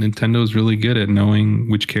Nintendo's really good at knowing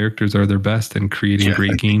which characters are their best and creating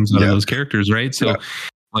great games out of those characters, right? So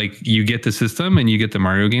like you get the system and you get the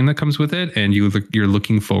Mario game that comes with it, and you're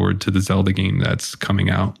looking forward to the Zelda game that's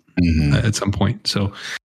coming out at some point. So,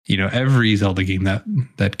 every Zelda game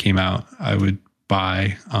that came out, I would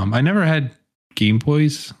buy. I never had Game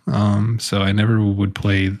Boys, so I never would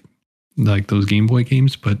play like those Game Boy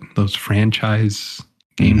games, but those franchise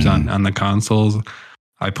games on the consoles,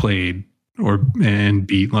 I played and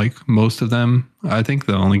beat like most of them. I think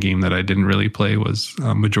the only game that I didn't really play was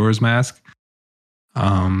Majora's Mask.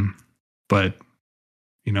 But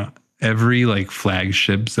every like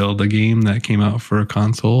flagship Zelda game that came out for a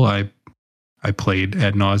console, I played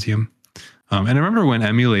ad nauseum. And I remember when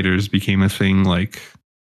emulators became a thing, like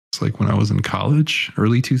it's like when I was in college,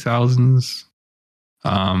 early 2000s.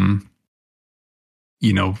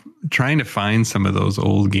 Trying to find some of those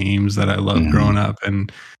old games that I loved growing up,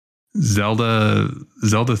 and Zelda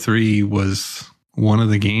 3 was one of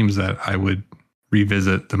the games that I would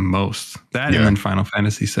revisit the most. That and then Final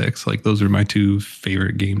Fantasy 6. Like those are my 2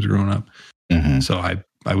 favorite games growing up. So I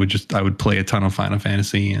would play a ton of Final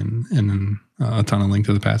Fantasy and then a ton of Link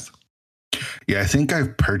to the Past. Yeah, I think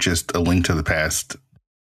I've purchased a Link to the Past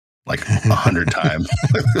like 100 times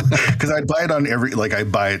because I'd buy it on I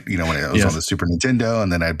buy it, when it was on the Super Nintendo,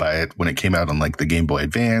 and then I'd buy it when it came out on like the Game Boy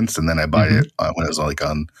Advance, and then I buy it when it was like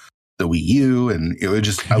on the Wii U, and it would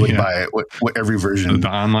I would buy it what every version, the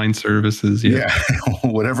online services,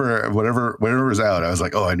 whatever was out. I was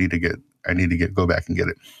like, oh, I need to go back and get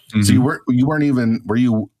it. So were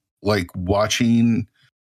you like watching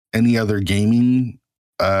any other gaming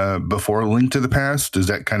before Link to the Past? Is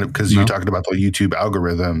that kind of because you talked about the YouTube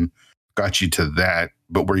algorithm got you to that,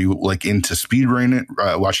 but were you like into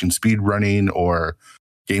watching speed running or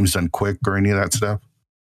games done quick or any of that stuff?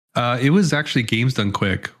 It was actually Games Done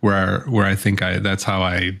Quick where I think that's how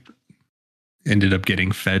I ended up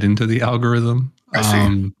getting fed into the algorithm. I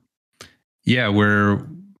see. Where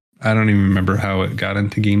I don't even remember how it got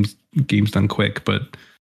into Games Done Quick, but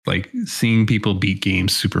like seeing people beat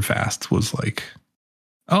games super fast was like,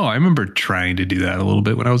 oh, I remember trying to do that a little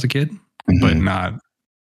bit when I was a kid, but not,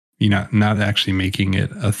 not actually making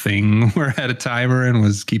it a thing where I had a timer and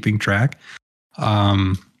was keeping track.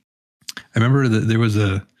 I remember that there was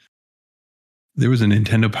a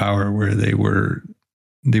Nintendo Power where they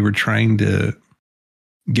were trying to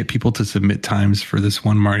get people to submit times for this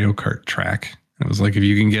one Mario Kart track. It was like, if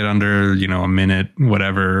you can get under, a minute,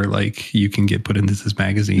 whatever, like you can get put into this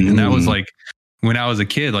magazine. And that was like, when I was a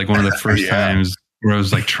kid, like one of the first times where I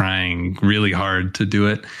was like trying really hard to do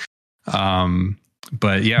it.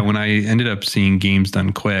 But yeah, when I ended up seeing Games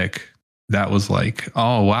Done Quick, that was like,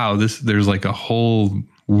 oh wow, there's like a whole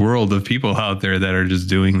world of people out there that are just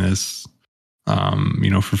doing this,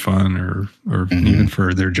 for fun or even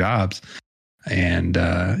for their jobs. And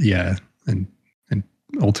and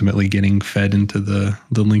ultimately getting fed into the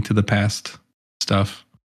Link to the Past stuff.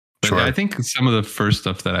 But Sure. I think some of the first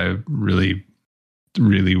stuff that I really,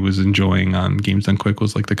 really was enjoying on Games Done Quick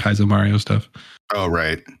was like the Kaizo Mario stuff. Oh,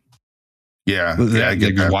 right. Yeah. I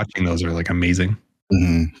get that. Watching those are like amazing.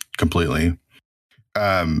 Completely.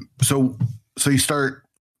 So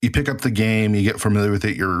you pick up the game, you get familiar with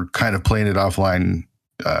it. You're kind of playing it offline,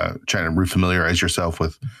 trying to refamiliarize yourself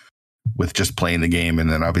with just playing the game. And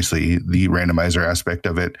then obviously the randomizer aspect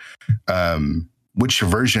of it. Which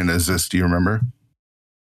version is this? Do you remember?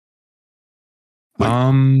 What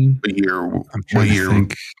year? I'm trying to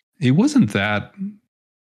think. It wasn't that.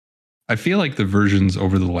 I feel like the versions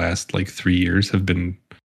over the last like 3 years have been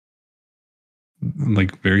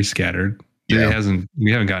like very scattered. Yeah.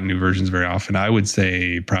 We haven't gotten new versions very often. I would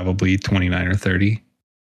say probably 29 or 30.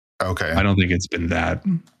 Okay. I don't think it's been that.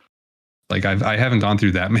 Like I haven't gone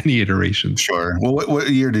through that many iterations. Sure. Well, what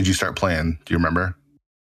year did you start playing? Do you remember?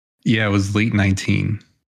 Yeah, it was late 19.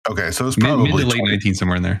 Okay, so it was probably mid to late 19,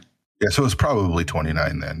 somewhere in there. Yeah, so it was probably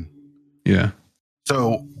 29 then. Yeah.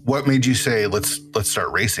 So what made you say let's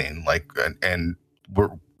start racing? Like, that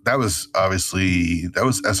was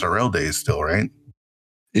SRL days still, right?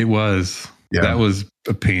 It was. Yeah. That was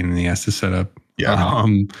a pain in the ass to set up. Yeah.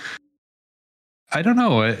 I don't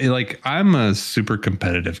know. I'm a super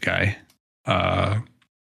competitive guy. Like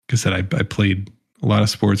I said, I played a lot of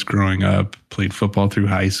sports growing up, played football through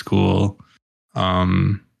high school,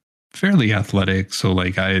 fairly athletic. So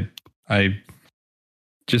like I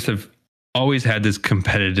just have always had this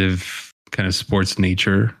competitive kind of sports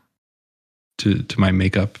nature to my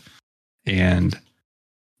makeup. And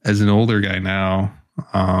as an older guy now,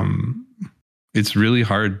 it's really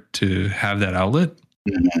hard to have that outlet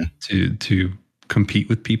to compete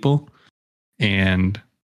with people. And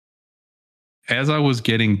as I was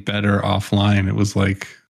getting better offline, it was like,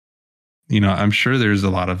 I'm sure there's a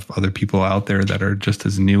lot of other people out there that are just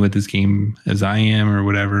as new at this game as I am or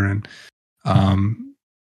whatever. And,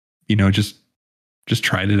 just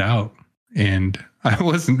tried it out. And I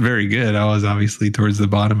wasn't very good. I was obviously towards the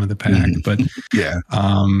bottom of the pack, but yeah.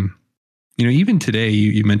 Even today,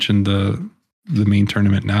 you mentioned the main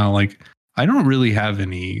tournament now, like I don't really have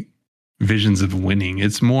any visions of winning.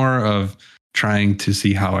 It's more of trying to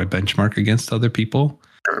see how I benchmark against other people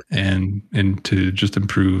and to just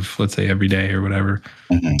improve, let's say every day or whatever.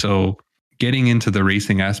 So getting into the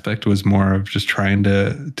racing aspect was more of just trying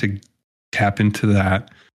to tap into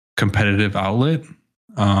that competitive outlet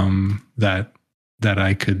that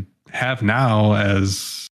I could have now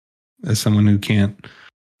as someone who can't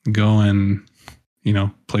go and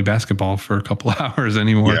play basketball for a couple hours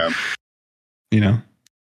anymore.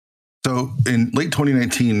 So in late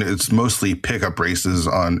 2019, it's mostly pickup races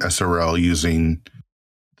on SRL using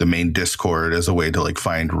the main Discord as a way to like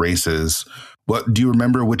find races. What do you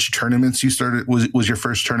remember? Which tournaments you started? Was your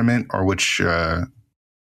first tournament, or which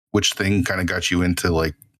thing kind of got you into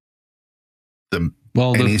like the?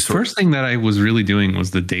 Well, the first thing that I was really doing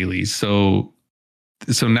was the dailies. So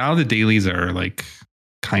now the dailies are like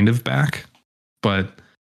kind of back, but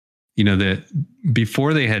that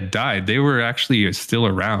before they had died, they were actually still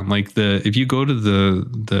around. Like if you go to the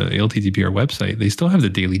LTTPR website, they still have the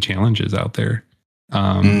daily challenges out there.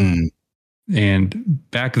 And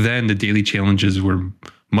back then the daily challenges were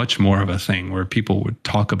much more of a thing where people would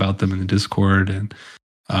talk about them in the Discord, and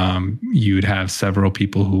you'd have several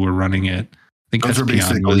people who were running it. I think those are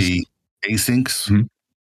basically asyncs.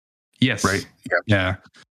 Yes. Right. Yeah.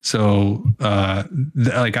 So,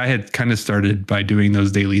 like I had kind of started by doing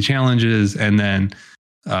those daily challenges, and then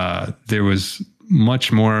there was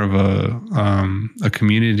much more of a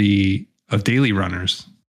community of daily runners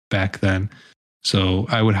back then. So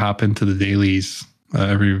I would hop into the dailies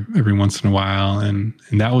every once in a while, and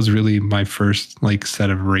that was really my first like set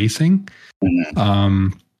of racing.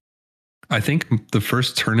 I think the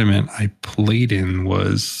first tournament I played in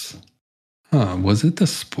was it the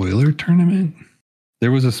spoiler tournament?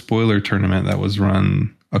 There was a spoiler tournament that was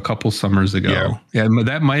run a couple summers ago. Yeah,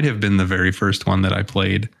 that might have been the very first one that I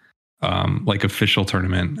played, like official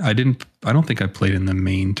tournament. I don't think I played in the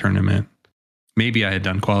main tournament. Maybe I had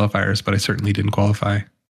done qualifiers, but I certainly didn't qualify.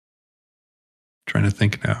 Trying to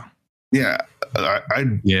think now. Yeah,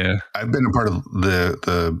 I've been a part of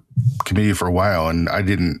the community for a while, and I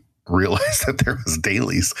didn't realize that there was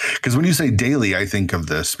dailies. Because when you say daily, I think of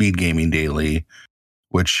the speed gaming daily,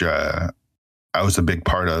 which I was a big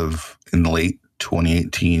part of in the late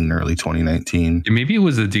 2018, early 2019. Maybe it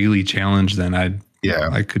was a daily challenge then.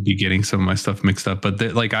 I could be getting some of my stuff mixed up, but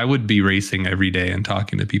like I would be racing every day and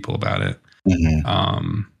talking to people about it.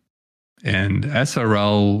 Mm-hmm. And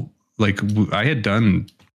SRL, like I had done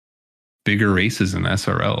bigger races in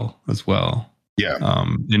SRL as well. Yeah.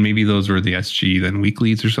 And maybe those were the SG then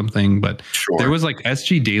weeklies or something, but there was like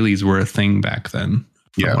SG dailies were a thing back then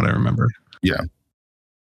from what I remember. Yeah.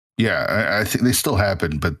 Yeah. I think they still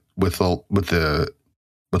happen, but with the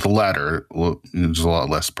latter, there's a lot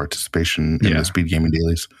less participation in the speed gaming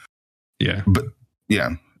dailies. Yeah. But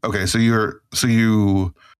yeah. Okay. So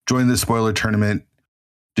you joined the spoiler tournament.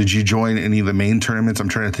 Did you join any of the main tournaments? I'm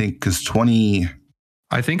trying to think because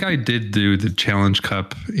I think I did do the Challenge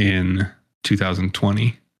Cup in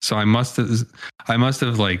 2020. So I must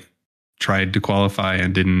have like tried to qualify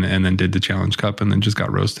and didn't, and then did the Challenge Cup and then just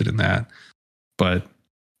got roasted in that. But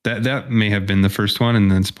that may have been the first one, and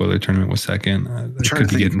then spoiler tournament was second. I could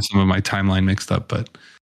be getting some of my timeline mixed up, but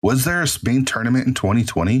was there a main tournament in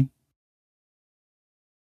 2020?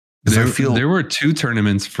 There were two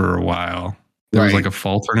tournaments for a while. There was like a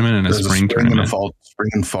fall tournament and a spring tournament. Spring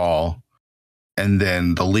and fall. And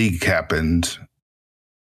then the league happened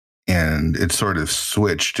and it sort of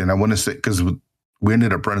switched. And I want to say, because we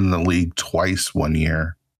ended up running the league twice one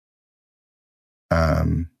year.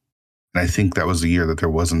 And I think that was the year that there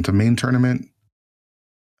wasn't a main tournament.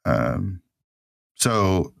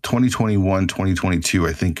 So 2021, 2022,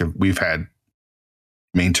 I think we've had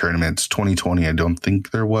main tournaments. 2020, I don't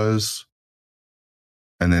think there was.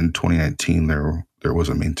 And then 2019, there was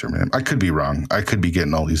a main tournament. I could be wrong. I could be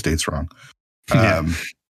getting all these dates wrong.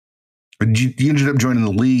 But you ended up joining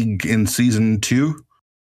the league in season 2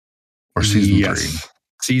 or season 3?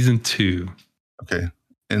 Season 2. Okay.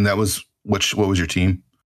 And that was, what was your team?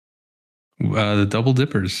 The Double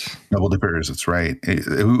Dippers. Double Dippers, that's right.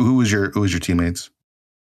 Who was your teammates?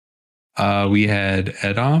 We had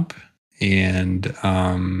Edop and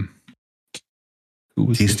who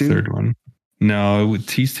was T-Stu? the third one? No,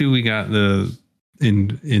 T-Stu we got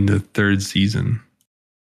in the third season.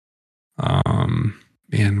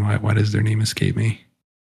 Man, why does their name escape me?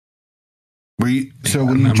 When you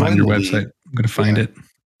joined the website, league, I'm gonna find it.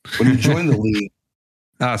 When you joined the league,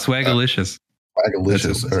 Swagalicious.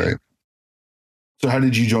 Swagalicious. All right. So how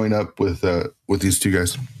did you join up with these two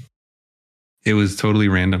guys? It was totally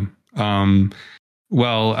random.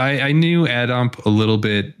 Well, I knew Adamp a little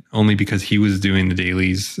bit only because he was doing the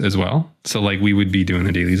dailies as well. So like we would be doing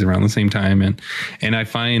the dailies around the same time, and I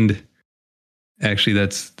find actually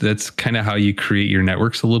that's kind of how you create your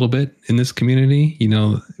networks a little bit in this community. You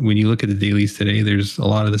know, when you look at the dailies today, there's a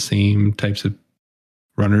lot of the same types of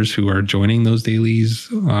runners who are joining those dailies,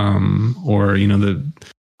 or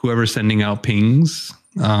whoever's sending out pings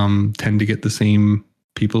tend to get the same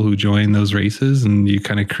people who join those races, and you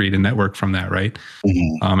kind of create a network from that, right?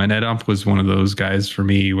 Mm-hmm. And Edump was one of those guys for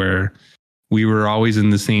me where we were always in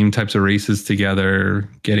the same types of races together,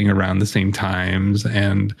 getting around the same times.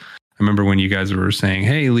 And I remember when you guys were saying,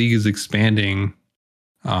 hey, league is expanding.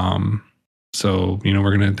 So,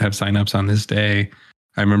 we're going to have signups on this day.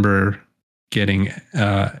 I remember getting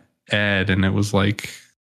Ed, and it was like,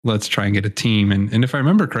 let's try and get a team. And if I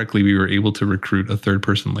remember correctly, we were able to recruit a third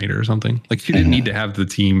person later or something. Like you didn't need to have the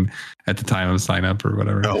team at the time of sign up or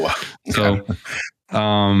whatever. Oh, wow. So,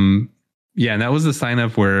 and that was the sign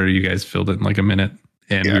up where you guys filled it in like a minute,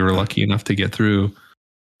 and we were lucky enough to get through.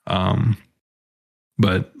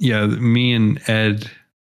 But yeah, me and Ed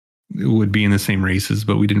would be in the same races,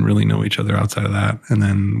 but we didn't really know each other outside of that. And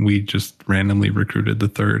then we just randomly recruited the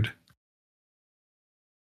third.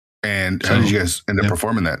 And how did you guys end up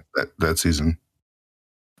performing that season?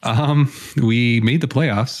 We made the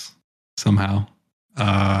playoffs somehow.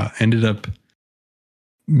 Ended up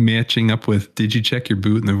matching up with Did You Check Your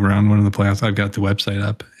Boot in the round one of the playoffs? I've got the website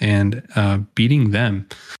up, and beating them.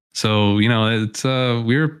 So, it's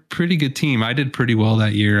we're a pretty good team. I did pretty well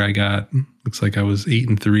that year. Looks like I was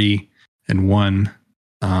 8-3 and 1.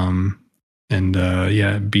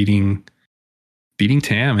 Beating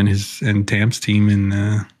Tam and Tam's team in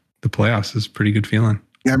the playoffs is a pretty good feeling.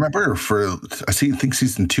 Yeah, I remember I think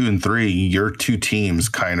season 2 and 3, your two teams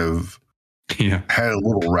kind of Yeah. had a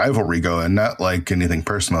little rivalry going, not like anything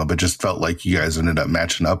personal, but just felt like you guys ended up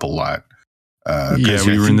matching up a lot. Yeah, Because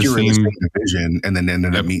we I were in think the you were in the same. same division and then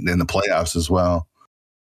ended up Yep. meeting in the playoffs as well.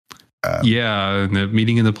 Yeah, the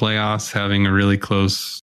meeting in the playoffs, having a really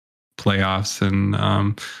close playoffs,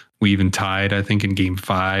 and we even tied, I think, in game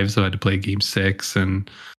 5, so I had to play game 6,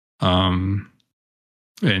 um,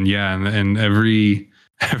 and yeah, and every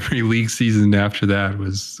league season after that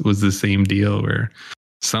was the same deal where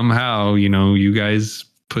somehow, you guys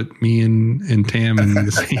put me and Tam in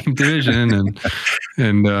the same division,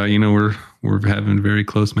 and we're having very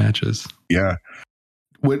close matches. Yeah.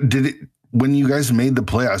 What did it? When you guys made the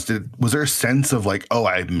playoffs, was there a sense of like, oh,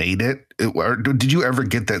 I made it? Or did you ever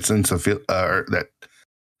get that sense of or that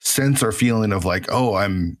sense or feeling of like, oh,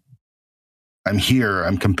 I'm here,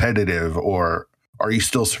 I'm competitive, or are you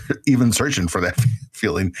still even searching for that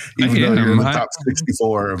feeling, even though you're in the top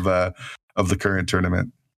 64 of the current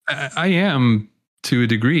tournament? I am, to a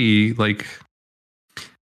degree. Like,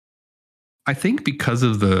 I think because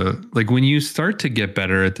of when you start to get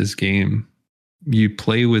better at this game, you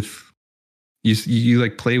play with you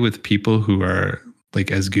like play with people who are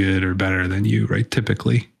like as good or better than you, right?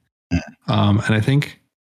 Typically. And I think,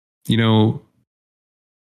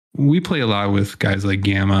 we play a lot with guys like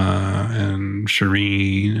Gamma and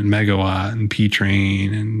Shireen and Megawatt and P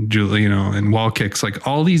Train and Julie, and Wall Kicks, like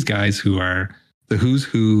all these guys who are the who's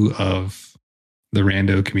who of the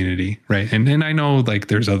rando community, right? And I know like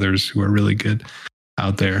there's others who are really good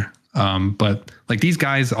out there. But like these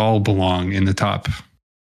guys all belong in the top,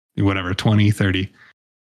 whatever, 20, 30.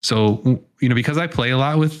 So, because I play a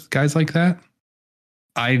lot with guys like that,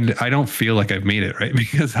 I don't feel like I've made it, right?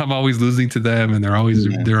 Because I'm always losing to them and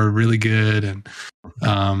they're really good. And,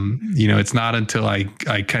 it's not until I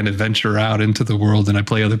kind of venture out into the world and I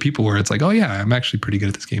play other people where it's like, oh yeah, I'm actually pretty good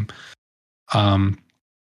at this game.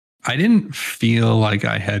 I didn't feel like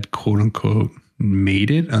I had quote unquote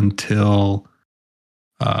made it until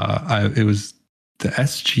it was the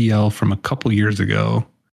SGL from a couple years ago.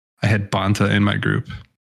 I had Banta in my group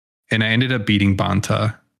and I ended up beating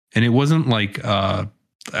Banta. And it wasn't like I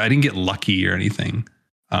didn't get lucky or anything.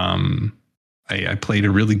 I played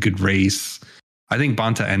a really good race. I think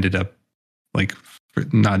Banta ended up like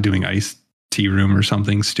not doing ice tea room or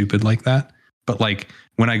something stupid like that. But like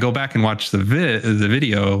when I go back and watch the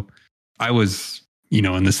video, I was,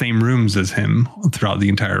 in the same rooms as him throughout the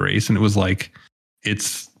entire race. And it was like,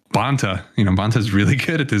 it's Banta. Banta's really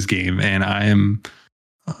good at this game. And I am,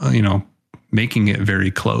 making it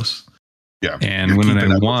very close. Yeah. And when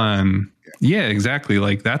I won, yeah, exactly.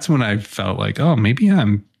 Like that's when I felt like, oh, maybe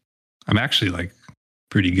I'm actually like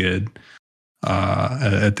pretty good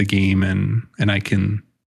at the game, and I can,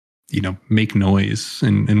 make noise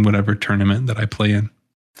in whatever tournament that I play in.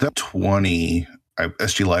 That 20,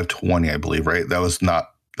 SG Live 20, I believe, right? That was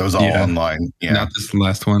all online. Yeah, not this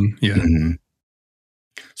last one. Yeah. Mm-hmm.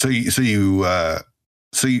 So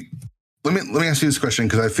let me ask you this question,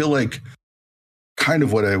 because I feel like kind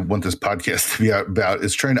of what I want this podcast to be about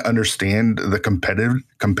is trying to understand the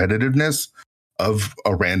competitiveness of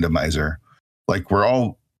a randomizer. Like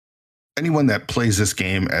anyone that plays this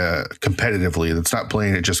game competitively, that's not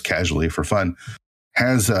playing it just casually for fun,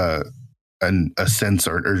 has a sense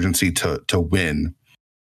or urgency to win.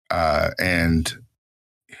 And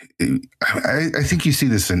I think you see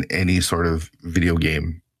this in any sort of video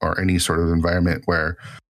game or any sort of environment where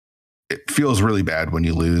it feels really bad when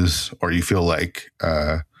you lose, or you feel like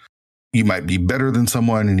you might be better than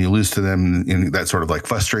someone and you lose to them, in that sort of like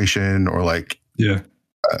frustration, or like,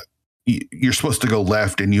 you're supposed to go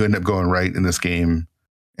left and you end up going right in this game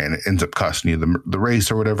and it ends up costing you the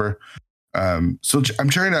race or whatever. So I'm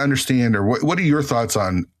trying to understand, or what are your thoughts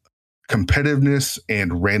on competitiveness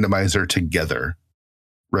and randomizer together,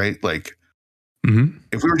 right? Like,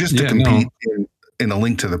 if we were just to compete in A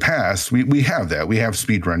Link to the Past, we have that. We have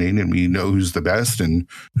speed running and we know who's the best and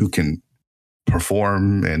who can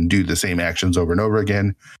perform and do the same actions over and over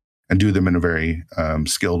again and do them in a very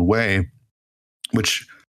skilled way, which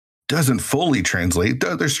doesn't fully translate.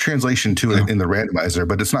 There's translation to it in the randomizer,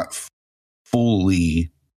 but it's not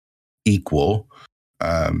fully equal.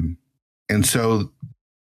 And so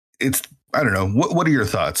it's, I don't know. What are your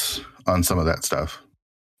thoughts on some of that stuff?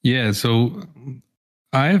 Yeah. So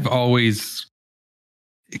I've always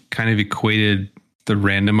kind of equated the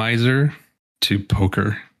randomizer to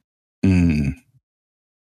poker.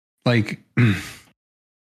 Like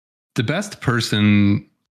the best person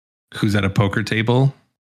who's at a poker table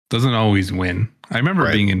doesn't always win. I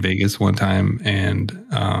remember being in Vegas one time and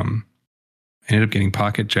I ended up getting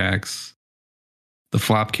pocket jacks. The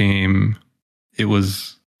flop came. It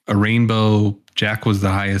was a rainbow. Jack was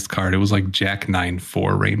the highest card. It was like Jack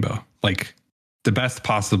 9-4 rainbow, like the best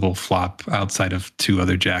possible flop outside of 2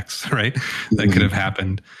 other jacks, right? That could have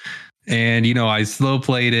happened. And, I slow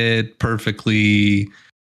played it perfectly.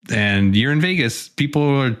 And you're in Vegas.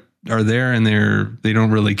 People are there and they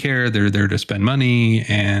don't really care. They're there to spend money.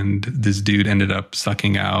 And this dude ended up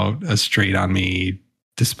sucking out a straight on me,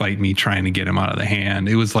 despite me trying to get him out of the hand.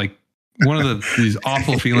 It was like one of these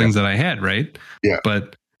awful feelings that I had, right? Yeah.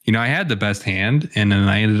 But, I had the best hand, and then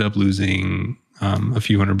I ended up losing a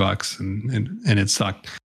few $100 and it sucked.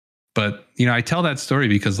 But, I tell that story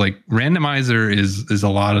because like randomizer is a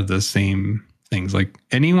lot of the same things. Like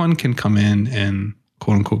anyone can come in and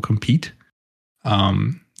quote unquote compete.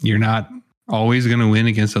 You're not always going to win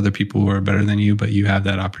against other people who are better than you, but you have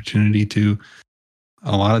that opportunity to.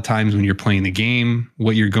 A lot of times when you're playing the game,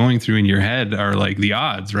 what you're going through in your head are like the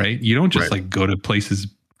odds, right? You don't just like go to places.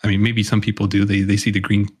 I mean, maybe some people do. They see the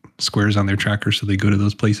green squares on their tracker, so they go to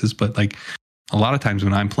those places. But like a lot of times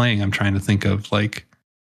when I'm playing, I'm trying to think of like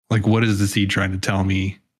what is the seed trying to tell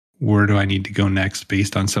me? Where do I need to go next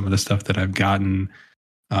based on some of the stuff that I've gotten?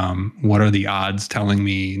 What are the odds telling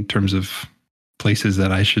me in terms of places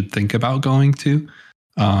that I should think about going to?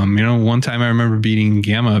 One time I remember beating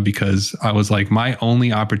Gamma because I was like, my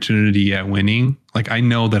only opportunity at winning, like I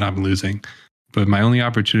know that I'm losing, but my only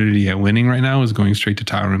opportunity at winning right now is going straight to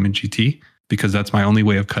Tower Room and GT because that's my only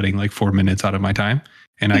way of cutting like 4 minutes out of my time.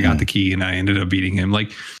 And I got the key and I ended up beating him.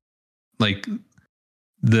 Like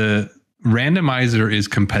the randomizer is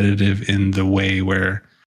competitive in the way where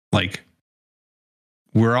like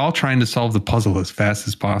we're all trying to solve the puzzle as fast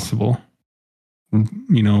as possible.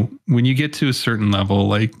 When you get to a certain level,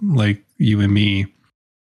 like you and me,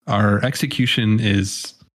 our execution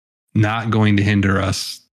is not going to hinder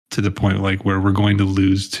us to the point like where we're going to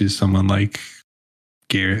lose to someone like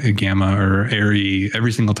Gamma or Airy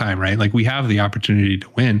every single time, right? Like we have the opportunity to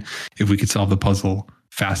win if we could solve the puzzle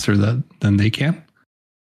faster than they can.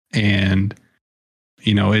 And,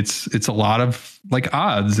 it's a lot of like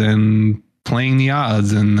odds and playing the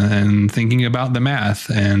odds and thinking about the math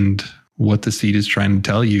and what the seed is trying to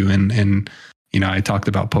tell you. And I talked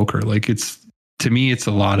about poker. Like to me, it's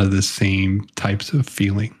a lot of the same types of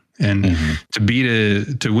feeling. And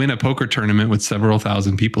to win a poker tournament with several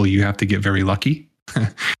thousand people, you have to get very lucky.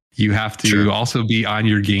 You have to also be on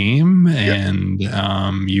your game, and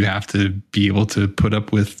you have to be able to put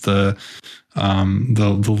up with the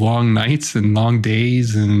long nights and long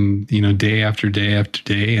days, and day after day after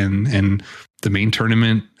day, and the main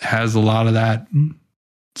tournament has a lot of that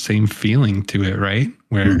same feeling to it, right?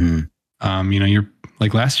 Where you're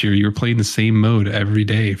like last year, you were playing the same mode every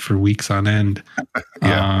day for weeks on end.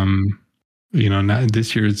 Now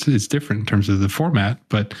this year it's different in terms of the format,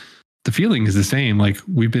 but the feeling is the same. Like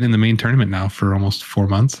we've been in the main tournament now for almost 4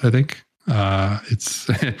 months, I think. It's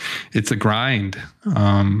a grind,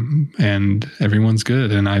 and everyone's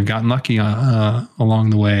good. And I've gotten lucky along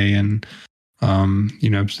the way, and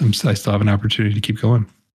I still have an opportunity to keep going.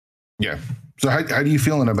 Yeah. So how are you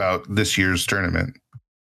feeling about this year's tournament?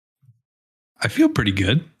 I feel pretty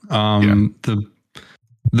good. The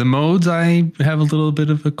modes I have a little bit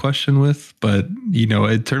of a question with, but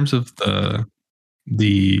in terms of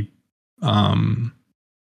the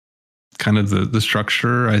kind of the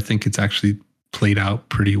structure, I think it's actually played out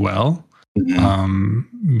pretty well.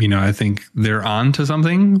 I think they're on to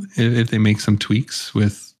something if they make some tweaks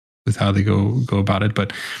with how they go about it.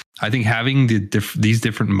 But I think having these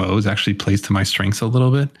different modes actually plays to my strengths a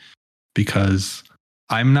little bit, because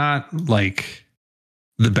I'm not like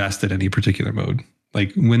the best at any particular mode.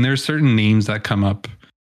 Like when there's certain names that come up,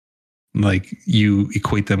 like you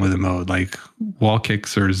equate them with a mode, like wall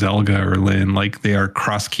kicks or Zelga or Lin, like they are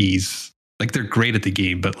cross keys. Like they're great at the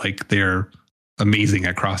game, but like they're amazing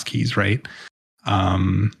at cross keys, right?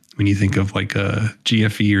 When you think of like a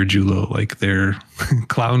GFE or Julo, like they're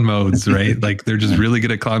clown modes, right? Like they're just really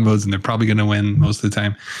good at clown modes, and they're probably going to win most of the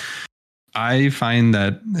time. I find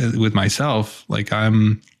that with myself, like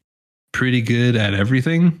I'm pretty good at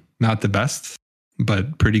everything, not the best,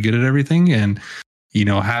 but pretty good at everything. And,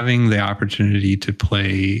 having the opportunity to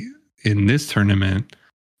play in this tournament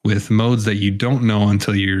with modes that you don't know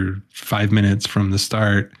until you're 5 minutes from the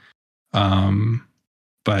start.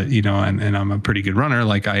 But, and I'm a pretty good runner.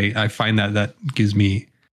 Like I find that gives me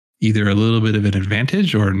either a little bit of an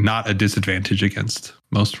advantage or not a disadvantage against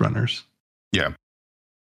most runners. Yeah.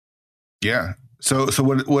 Yeah. So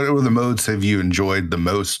what are the modes have you enjoyed the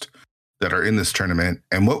most that are in this tournament,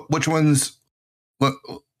 and which ones?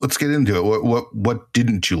 Let's get into it. What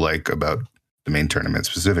didn't you like about the main tournament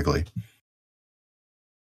specifically?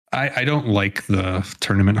 I don't like the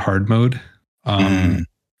tournament hard mode.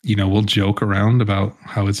 we'll joke around about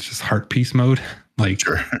how it's just heart piece mode. Like,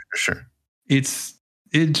 sure.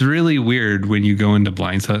 It's really weird when you go into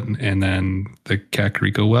Blind's Hut and then the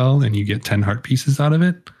Kakariko well and you get 10 heart pieces out of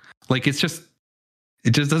it. Like, it just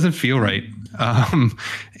doesn't feel right.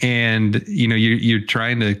 And you're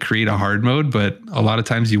trying to create a hard mode, but a lot of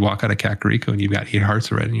times you walk out of Kakariko and you've got 8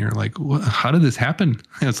 hearts already and you're like, what, how did this happen?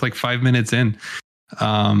 It's like 5 minutes in.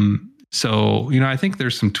 So, I think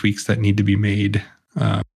there's some tweaks that need to be made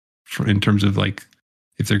in terms of like,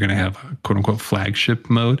 if they're going to have a quote unquote flagship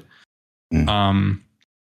mode.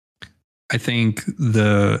 I think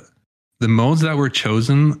the modes that were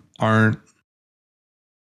chosen aren't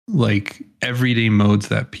like everyday modes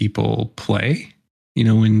that people play.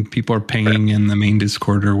 When people are pinging in the main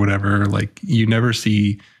Discord or whatever, like you never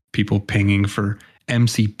see people pinging for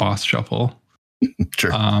MC boss shuffle.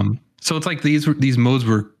 Sure. So it's like these modes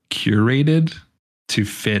were curated to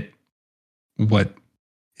fit what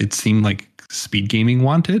it seemed like speed gaming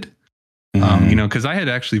wanted. Because I had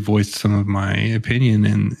actually voiced some of my opinion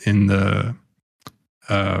in the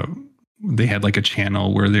they had like a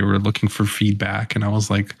channel where they were looking for feedback, and I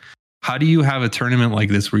was like, how do you have a tournament like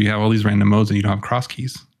this where you have all these random modes and you don't have cross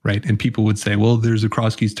keys, right? And people would say, well, there's a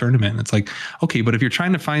cross keys tournament. And it's like, okay, but if you're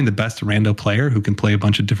trying to find the best rando player who can play a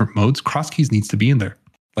bunch of different modes, cross keys needs to be in there.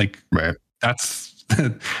 Like, right.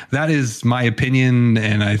 That is my opinion,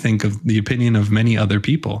 and I think of the opinion of many other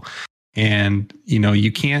people. And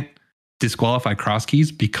you can't disqualify cross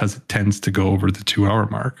keys because it tends to go over the 2-hour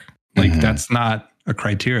mark. Like, that's not a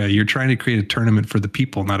criteria. You're trying to create a tournament for the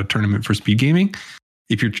people, not a tournament for speed gaming.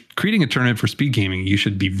 If you're creating a tournament for speed gaming, you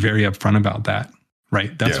should be very upfront about that,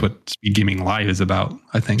 right? That's what Speed Gaming Live is about,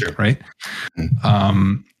 I think, right?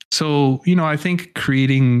 So, I think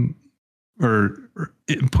creating or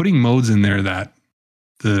putting modes in there that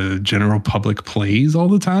the general public plays all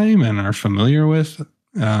the time and are familiar with,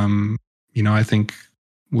 I think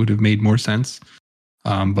would have made more sense.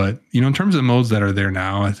 But, in terms of modes that are there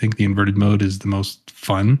now, I think the inverted mode is the most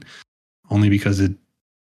fun, only because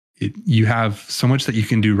you have so much that you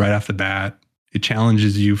can do right off the bat. It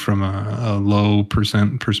challenges you from a low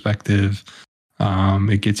percent perspective.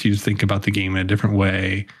 It gets you to think about the game in a different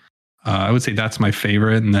way. I would say that's my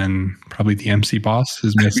favorite. And then probably the MC boss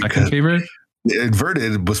is my second favorite.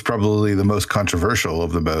 Inverted was probably the most controversial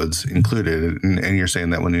of the modes included. And you're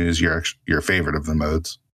saying that one is your favorite of the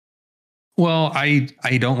modes. Well, I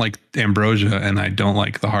don't like Ambrosia and I don't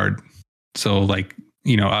like the hard. So like,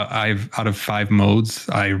 I've out of 5 modes,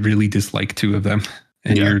 I really dislike 2 of them.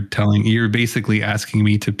 And you're basically asking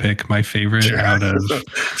me to pick my favorite out of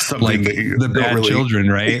like the bad children,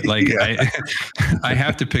 right? Like I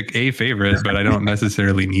have to pick a favorite, but I don't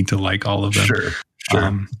necessarily need to like all of them.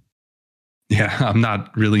 Sure. I'm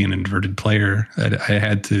not really an inverted player. I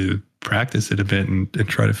had to practice it a bit and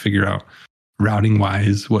try to figure out routing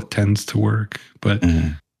wise what tends to work. But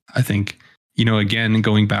I think, again,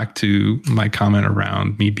 going back to my comment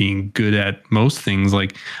around me being good at most things,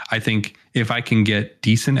 like I think if I can get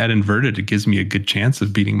decent at inverted, it gives me a good chance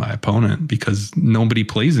of beating my opponent because nobody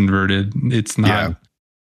plays inverted. It's not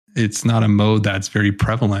a mode that's very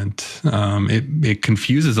prevalent. It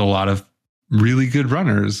confuses a lot of really good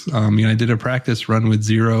runners. I did a practice run with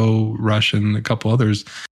Zero, Rush, and a couple others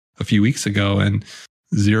a few weeks ago, and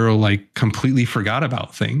Zero like completely forgot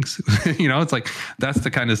about things. It's like that's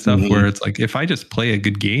the kind of stuff where it's like if I just play a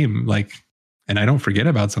good game, like, and I don't forget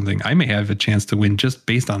about something, I may have a chance to win just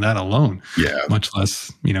based on that alone. Much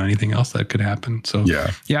less, anything else that could happen. So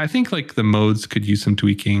I think like the modes could use some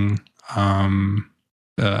tweaking.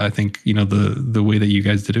 I think the way that you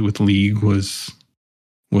guys did it with League was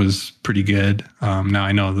pretty good. Now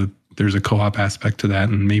I know that there's a co-op aspect to that,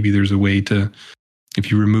 and maybe there's a way to,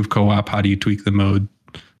 if you remove co-op, how do you tweak the mode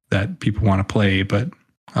that people want to play? But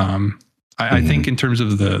I think in terms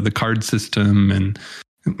of the card system and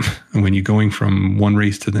when you're going from one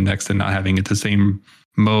race to the next and not having it the same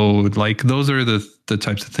mode, like those are the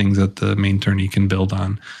types of things that the main tourney can build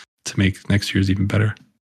on to make next year's even better.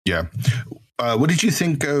 Yeah. What did you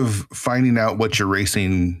think of finding out what you're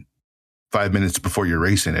racing 5 minutes before you're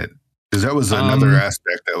racing it? Because that was another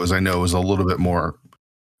aspect that I know was a little bit more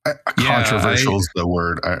controversial is the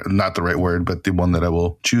word, not the right word, but the one that I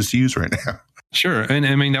will choose to use right now. Sure. And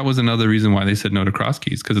I mean, that was another reason why they said no to cross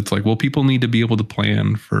keys, because it's like, well, people need to be able to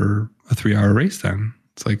plan for a 3-hour race then.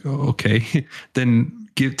 It's like, oh, okay, then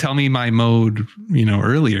tell me my mode,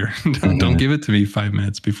 earlier. Don't give it to me 5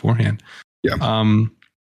 minutes beforehand. Yeah.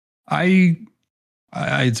 I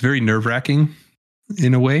it's very nerve-wracking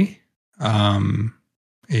in a way. And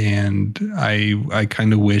I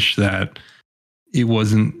kind of wish that it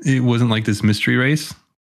wasn't like this mystery race.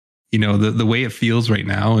 you know, the way it feels right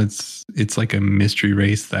now, it's like a mystery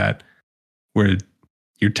race where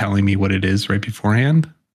you're telling me what it is right beforehand.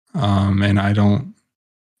 And I don't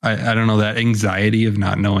know, that anxiety of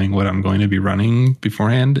not knowing what I'm going to be running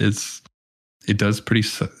beforehand it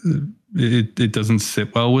doesn't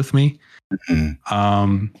sit well with me.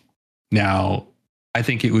 Mm-hmm. Now I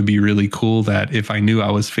think it would be really cool that if I knew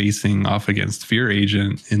I was facing off against Fear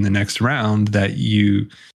Agent in the next round, that you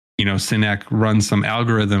know, Synack runs some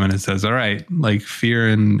algorithm and it says, all right, like Fear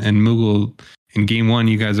and Moogle, in game 1,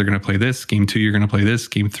 you guys are going to play this. Game 2, you're going to play this.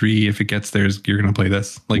 Game 3, if it gets there, you're going to play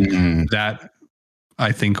this. Like that,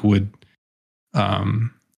 I think would,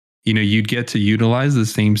 you know, you'd get to utilize the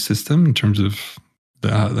same system in terms of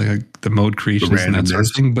the mode creations and that sort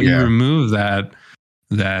of thing, but you remove that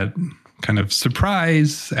kind of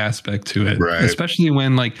surprise aspect to it, right? Especially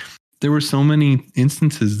when like there were so many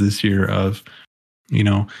instances this year of, you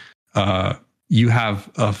know, you have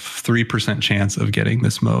a 3% chance of getting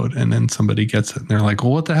this mode, and then somebody gets it and they're like,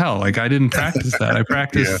 well, what the hell? Like, I didn't practice that. I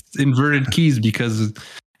practiced inverted keys because,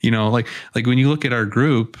 you know, like when you look at our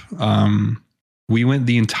group, we went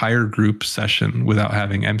the entire group session without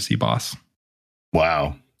having MC Boss.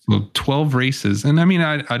 Wow. So 12 races. And I mean,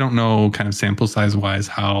 I don't know kind of sample size wise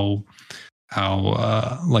how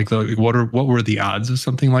like what were the odds of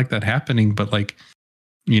something like that happening? But like,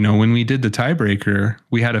 you know, when we did the tiebreaker,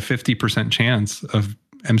 we had a 50% chance of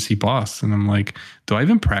MC Boss. And I'm like, do I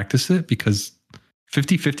even practice it? Because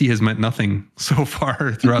 50-50 has meant nothing so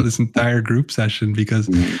far throughout this entire group session, because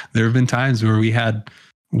there have been times where we had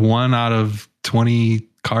 1 out of 20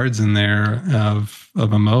 cards in there of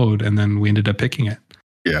a mode, and then we ended up picking it.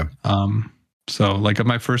 Yeah. So like at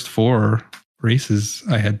my first 4 races,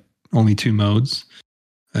 I had only 2 modes.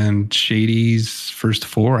 And Shady's first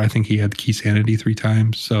 4, I think he had Key Sanity 3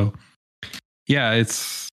 times. So yeah,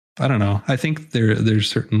 I don't know. I think there's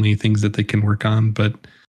certainly things that they can work on, but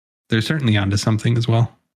they're certainly onto something as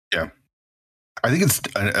well. Yeah. I think it's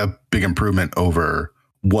a big improvement over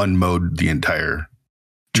one mode the entire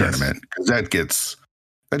tournament, because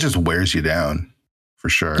that just wears you down for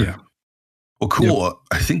sure. Yeah. Well, cool. Yep.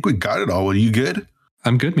 I think we got it all. Are you good?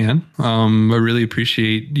 I'm good, man. I really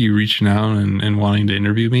appreciate you reaching out and wanting to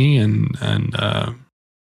interview me and kind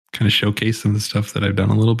of showcase some of the stuff that I've done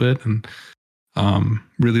a little bit, and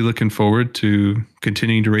really looking forward to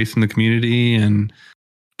continuing to race in the community and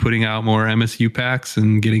putting out more MSU packs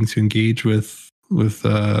and getting to engage with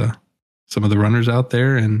some of the runners out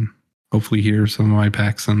there, and hopefully hear some of my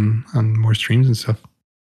packs on more streams and stuff.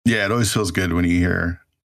 Yeah, it always feels good when you hear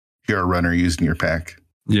a runner using your pack.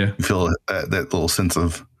 Yeah. You feel that little sense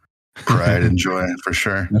of pride and joy for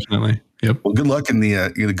sure. Definitely. Yep. Well, good luck in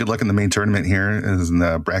the main tournament here, as in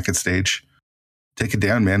the bracket stage. Take it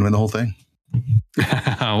down, man. Win the whole thing.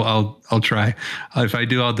 I'll try. If I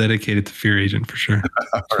do, I'll dedicate it to Fear Agent for sure.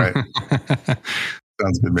 All right.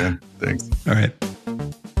 Sounds good, man. Thanks. All right.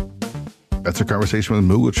 That's our conversation with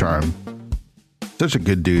Mooglecharm. Such a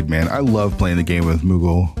good dude, man. I love playing the game with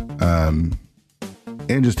Moogle.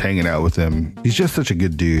 And just hanging out with him. He's just such a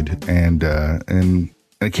good dude, and I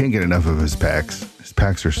can't get enough of his packs. His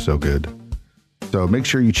packs are so good. So make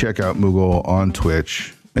sure you check out Moogle on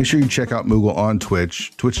Twitch.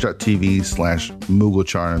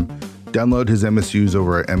 twitch.tv/Mooglecharm. Download his MSUs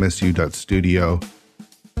over at msu.studio.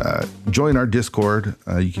 Join our Discord.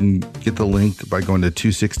 You can get the link by going to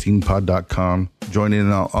 216pod.com. Join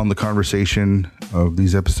in on the conversation of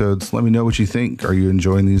these episodes. Let me know what you think. Are you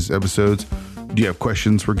enjoying these episodes? Do you have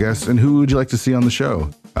questions for guests? And who would you like to see on the show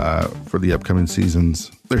for the upcoming seasons?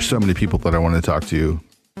 There's so many people that I want to talk to.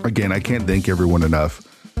 Again, I can't thank everyone enough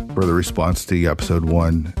for the response to episode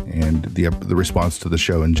 1 and the response to the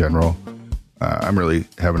show in general. I'm really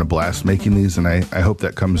having a blast making these, and I hope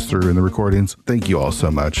that comes through in the recordings. Thank you all so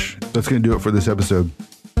much. That's going to do it for this episode.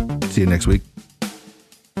 See you next week.